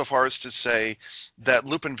even go so far as to say that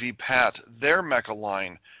Lupin v Pat, their mecha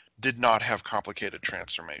line, did not have complicated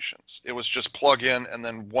transformations. It was just plug in and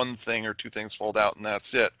then one thing or two things fold out and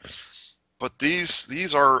that's it. But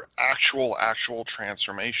these are actual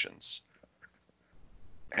transformations,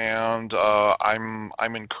 and I'm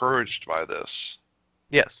encouraged by this.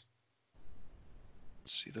 Yes.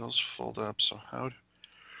 See those fold up. So how?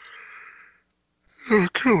 Oh,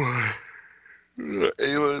 come on.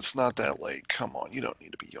 Ava, it's not that late. Come on, you don't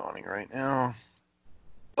need to be yawning right now.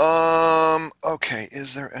 Okay,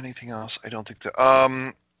 is there anything else? I don't think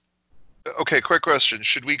that. Okay, quick question.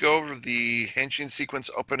 Should we go over the Henshin sequence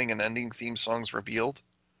opening and ending theme songs revealed?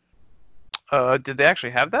 Did they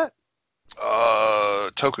actually have that?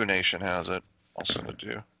 Toku Nation has it. I'll send it to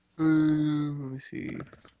you. Let me see.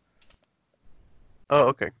 Oh,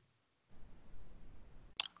 okay.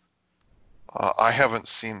 I haven't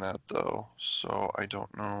seen that though, so I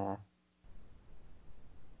don't know.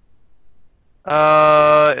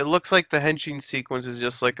 It looks like the Henshin sequence is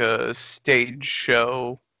just like a stage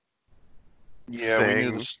show Yeah, we knew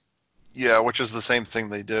thing. this. Yeah, which is the same thing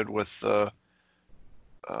they did with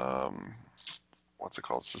um, what's it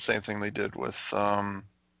called? It's the same thing they did with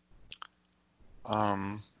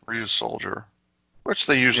Ryu Soldier, which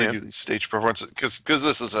they usually Yeah. do these stage performances because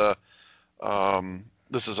this is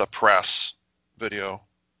a press video.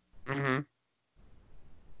 Mm-hmm.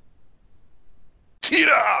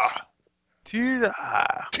 Tita, Dude,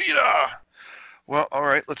 Tita. Well, all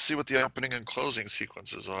right. Let's see what the opening and closing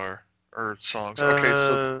sequences are or songs. Okay,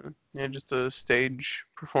 so yeah, just a stage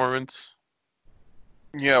performance.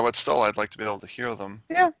 yeah, but still, I'd like to be able to hear them.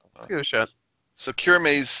 Yeah, Uh, let's give it a shot. so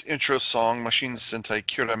Kiramei's intro song, Mashin Sentai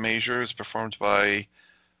Kirameiger, is performed by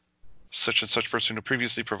such and such person who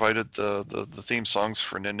previously provided the theme songs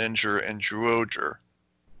for Ninja and Juoger.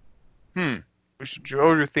 Hmm.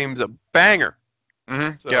 Jojo theme's a banger.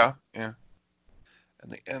 Mm-hmm. So, Yeah.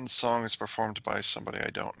 And the end song is performed by somebody I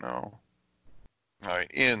don't know. All right,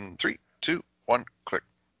 in 3, 2, 1. One click.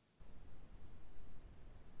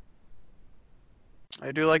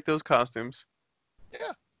 I do like those costumes.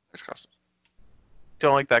 Yeah, nice costume.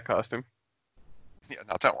 Don't like that costume. Yeah,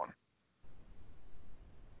 not that one.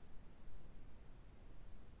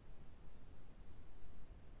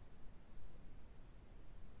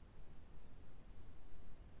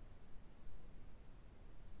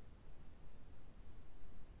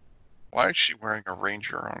 Why is she wearing a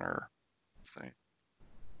ranger on her thing?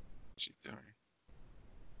 What's she doing?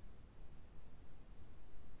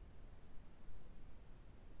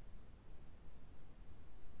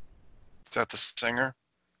 Is that the singer?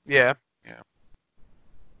 Yeah. Yeah.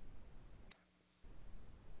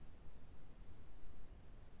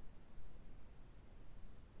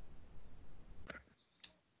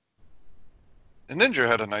 The Ninja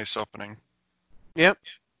had a nice opening. Yep.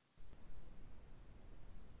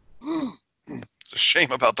 It's a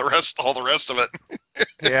shame about all the rest of it.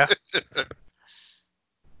 Yeah.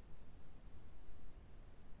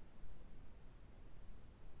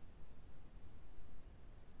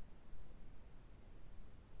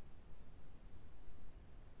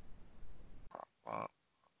 Uh,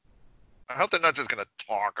 I hope they're not just going to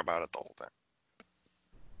talk about it the whole time.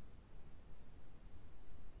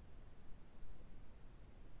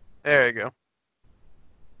 There you go.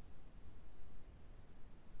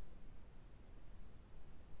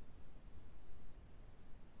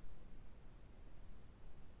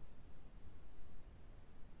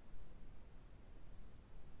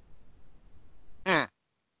 Hmm.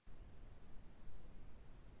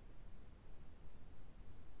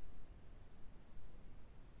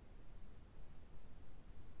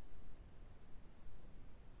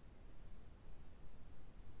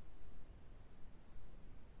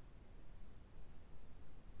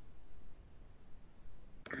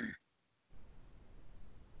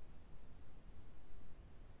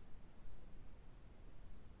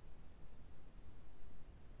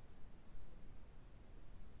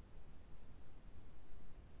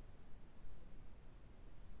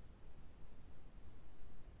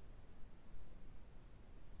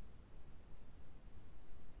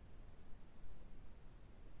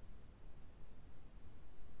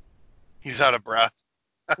 He's out of breath.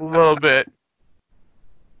 A little bit.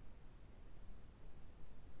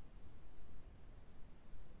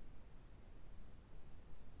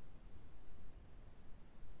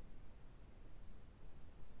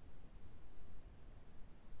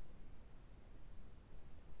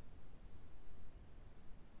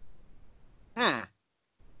 I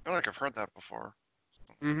feel like I've heard that before.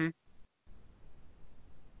 Mm-hmm.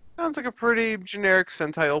 Sounds like a pretty generic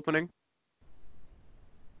Sentai opening.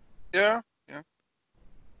 Yeah, yeah.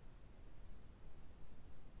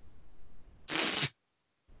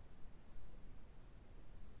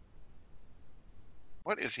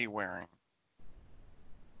 What is he wearing?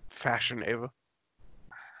 Fashion Ava.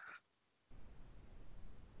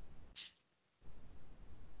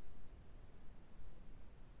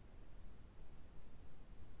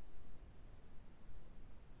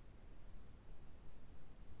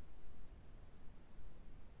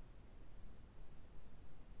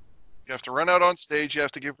 You have to run out on stage, you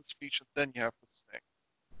have to give a speech, and then you have to sing.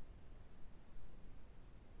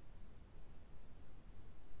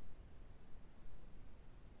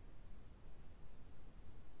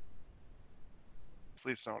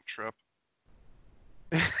 Please don't trip.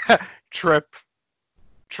 Trip.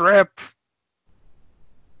 Trip.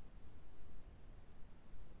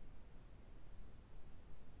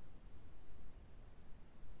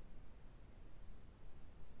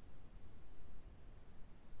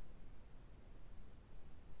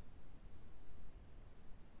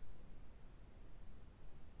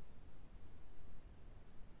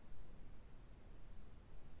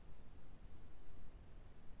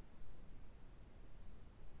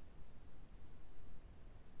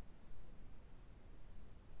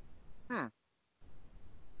 Hmm.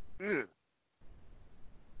 Ew.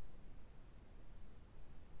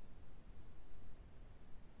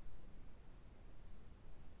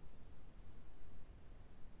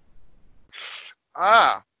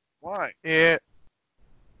 Ah, why? Yeah.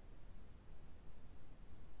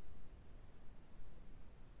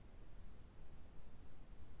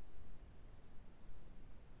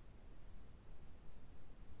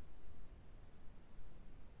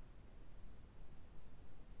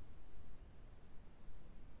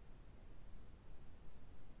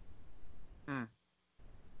 Hmm.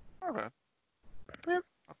 Not bad. Yep.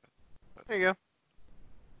 Not bad. There you go.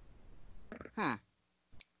 Hmm.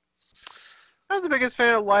 Not the biggest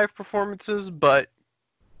fan of live performances, but it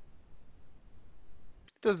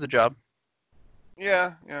does the job.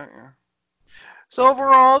 Yeah, yeah, yeah. So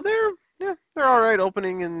overall, they're Yeah, they're all right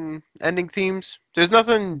opening and ending themes. There's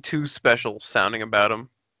nothing too special sounding about them.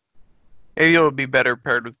 Maybe it'll be better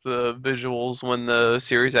paired with the visuals when the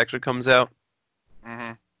series actually comes out.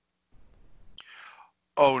 Hmm.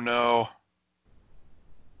 Oh no.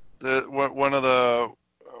 One of the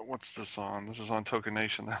what's this on? This is on Token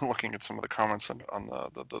Nation. I'm looking at some of the comments on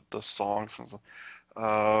the songs.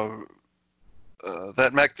 And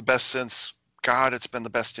that mech the best since God. It's been the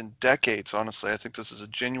best in decades. Honestly, I think this is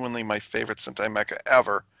genuinely my favorite Sentai mecha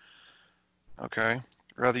ever. Okay,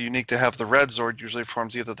 rather unique to have the red Zord. Usually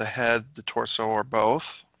forms either the head, the torso, or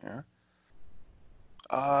both. Yeah.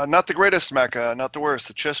 Not the greatest mecha, not the worst.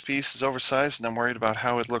 The chest piece is oversized, and I'm worried about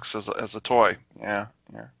how it looks as a toy. Yeah,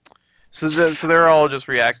 yeah. So they're all just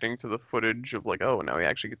reacting to the footage of like, oh, now we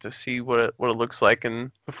actually get to see what it looks like,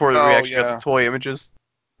 and before we Oh actually got the yeah. toy images.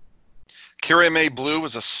 Kirameiger Blue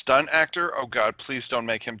was a stunt actor. Oh God, please don't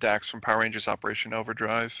make him Dax from Power Rangers Operation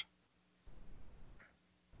Overdrive.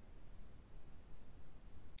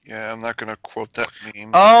 Yeah, I'm not gonna quote that meme.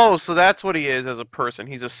 Oh, so that's what he is as a person.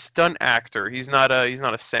 He's a stunt actor. He's not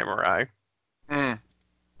a samurai. Mm.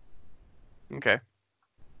 Okay.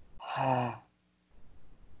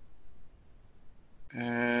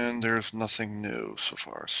 And there's nothing new so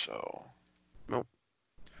far, so. Nope.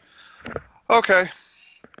 Okay.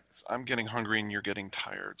 I'm getting hungry and you're getting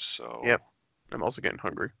tired, so. Yep. I'm also getting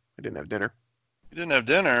hungry. I didn't have dinner. You didn't have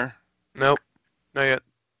dinner? Nope. Not yet.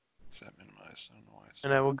 Is that minimized? I don't know why it's.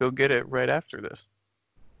 And I will go get it right after this.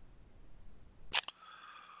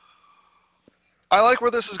 I like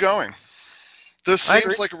where this is going. This I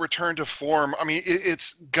agree. seems like a return to form. I mean,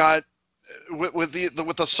 it's got with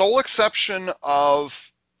the sole exception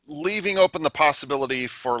of leaving open the possibility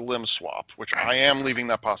for limb swap, which I am leaving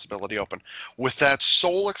that possibility open. With that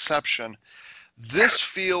sole exception, this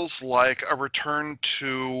feels like a return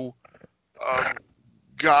to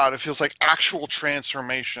God. It feels like actual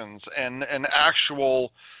transformations and an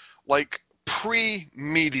actual like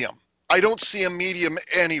pre-medium. I don't see a medium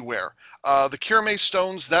anywhere. The Kiramei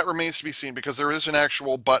stones, that remains to be seen because there is an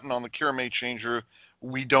actual button on the Kiramei changer.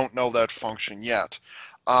 We don't know that function yet.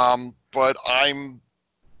 But I'm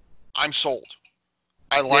sold.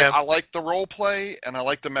 Yeah. I like the role play and I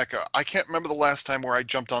like the mecha. I can't remember the last time where I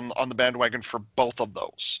jumped on the bandwagon for both of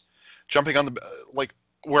those. Jumping on the like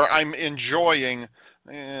where I'm enjoying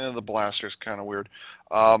the blaster's kind of weird.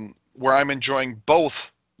 Where I'm enjoying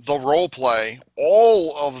both the role play,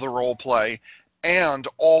 all of the role play, and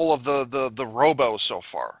all of the robo so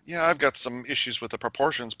far. Yeah, I've got some issues with the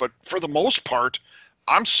proportions, but for the most part,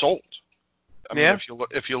 I'm sold. I mean, Yeah.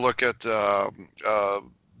 if you look at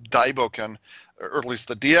Daiboken, or at least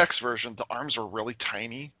the DX version, the arms were really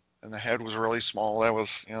tiny and the head was really small. That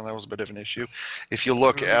was a bit of an issue. If you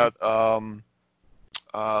look Hmm.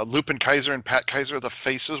 at Lupin Kaiser and Pat Kaiser, the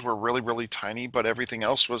faces were really really tiny, but everything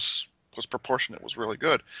else was proportionate. Was really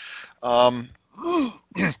good. Um,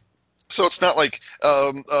 So it's not like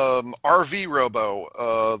RV Robo,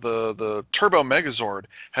 the Turbo Megazord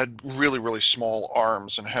had really really small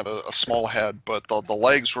arms and had a small head, but the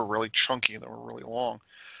legs were really chunky and they were really long.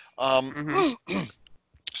 Um, Hmm.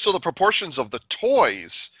 so the proportions of the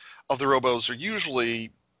toys of the Robos are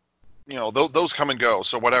usually, those come and go.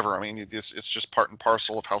 So whatever. I mean, it's just part and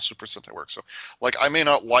parcel of how Super Sentai works. So like, I may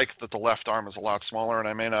not like that the left arm is a lot smaller, and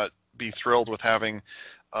I may not be thrilled with having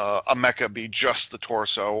a mecha be just the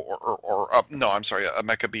torso, or no, I'm sorry, a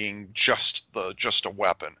mecha being just a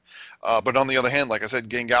weapon. But on the other hand, like I said,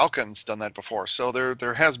 Gengalken's done that before, so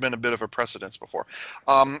there has been a bit of a precedence before.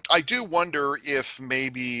 I do wonder if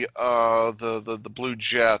maybe the Blue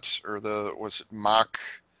Jet or the was it Mach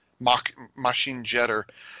Machine Jetter.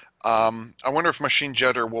 I wonder if Machine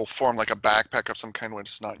Jetter will form like a backpack of some kind when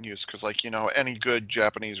it's not in use, because like any good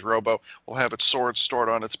Japanese robo will have its sword stored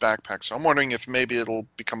on its backpack. So I'm wondering if maybe it'll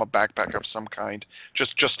become a backpack of some kind,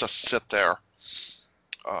 just to sit there.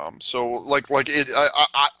 So like it,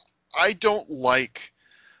 I don't like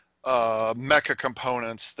mecha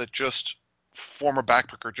components that just form a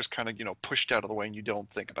backpack or just kind of pushed out of the way and you don't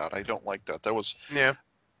think about it. I don't like that. That was Yeah.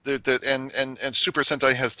 and Super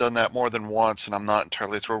Sentai has done that more than once, and I'm not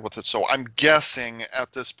entirely thrilled with it. So I'm guessing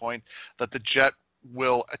at this point that the jet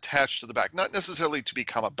will attach to the back, not necessarily to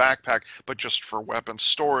become a backpack, but just for weapon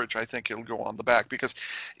storage. I think it'll go on the back because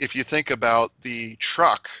if you think about the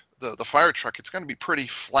truck, the fire truck, it's going to be pretty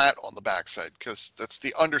flat on the backside because that's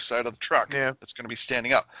the underside of the truck Yeah. that's going to be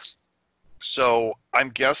standing up. So I'm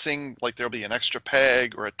guessing like there'll be an extra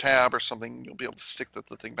peg or a tab or something. You'll be able to stick the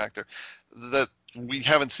thing back there. That we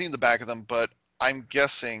haven't seen the back of them, but I'm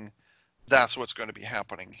guessing that's what's going to be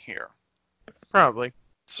happening here. Probably.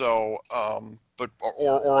 So, but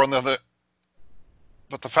or on the other,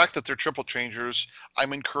 the fact that they're triple changers,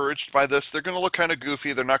 I'm encouraged by this. They're going to look kind of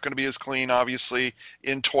goofy. They're not going to be as clean, obviously,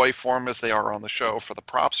 in toy form as they are on the show for the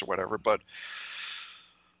props or whatever. But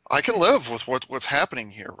I can live with what's happening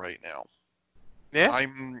here right now. Yeah,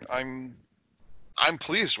 I'm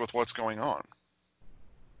pleased with what's going on.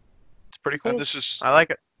 it's pretty And cool. this is, I like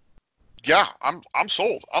it. yeah, I'm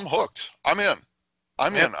sold. I'm hooked. I'm in.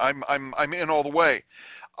 I'm Yeah. in. I'm in all the way.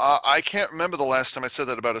 I can't remember the last time I said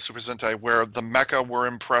that about a Super Sentai where the mecha were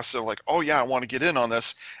impressive. Like, oh yeah, I want to get in on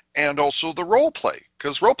this, and also the role play.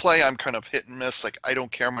 Because role play, I'm kind of hit and miss. Like, I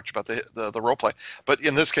don't care much about the role play. But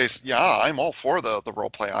in this case, yeah, I'm all for the role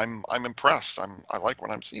play. I'm impressed. I like what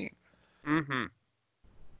I'm seeing. Mm-hmm.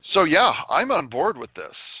 So yeah, I'm on board with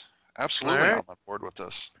this. All Absolutely, right. I'm on board with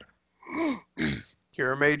this.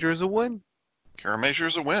 Kirameiger is a win. Kirameiger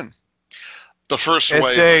is a win. The first It's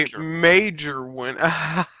wave of a major win.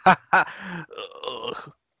 Ugh.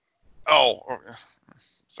 Oh,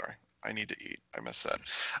 sorry. I need to eat. I missed that.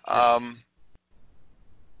 I'm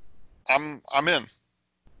in.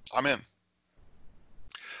 I'm in.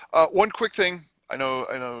 One quick thing. I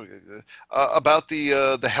know. About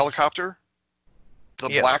the helicopter, the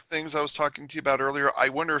black Yes. things I was talking to you about earlier. I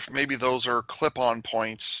wonder if maybe those are clip-on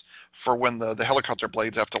points for when the helicopter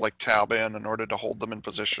blades have to like tab in order to hold them in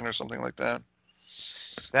position or something like that.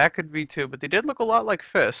 That could be too, but they did look a lot like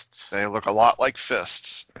fists. They look a lot like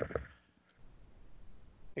fists.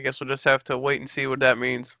 I guess we'll just have to wait and see what that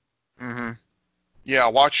means. Mm-hmm. Yeah.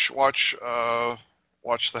 Watch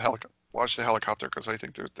the helicopter because I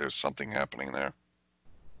think there's something happening there.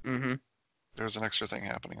 Mm-hmm. There's an extra thing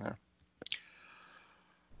happening there.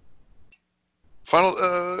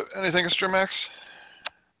 Final, anything extra, Max?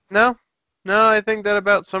 No, no, I think that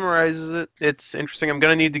about summarizes it. It's interesting. I'm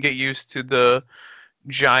gonna need to get used to the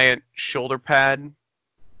giant shoulder pad.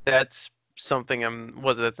 That's something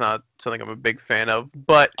that's not something I'm a big fan of.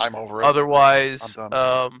 But I'm over it. I'm otherwise, done.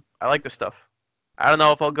 I like the stuff. I don't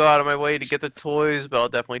know if I'll go out of my way to get the toys, but I'll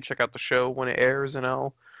definitely check out the show when it airs, and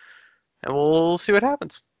we'll see what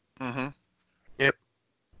happens. Mm-hmm. Yep.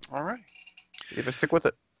 All right. If I stick with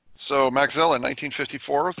it. So,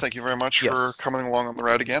 Maxzilla1954, thank you very much for Yes. coming along on the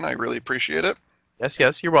ride again. I really appreciate it. Yes,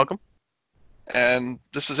 yes, you're welcome. And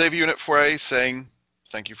this is AV Unit 4A saying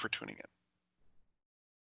thank you for tuning in.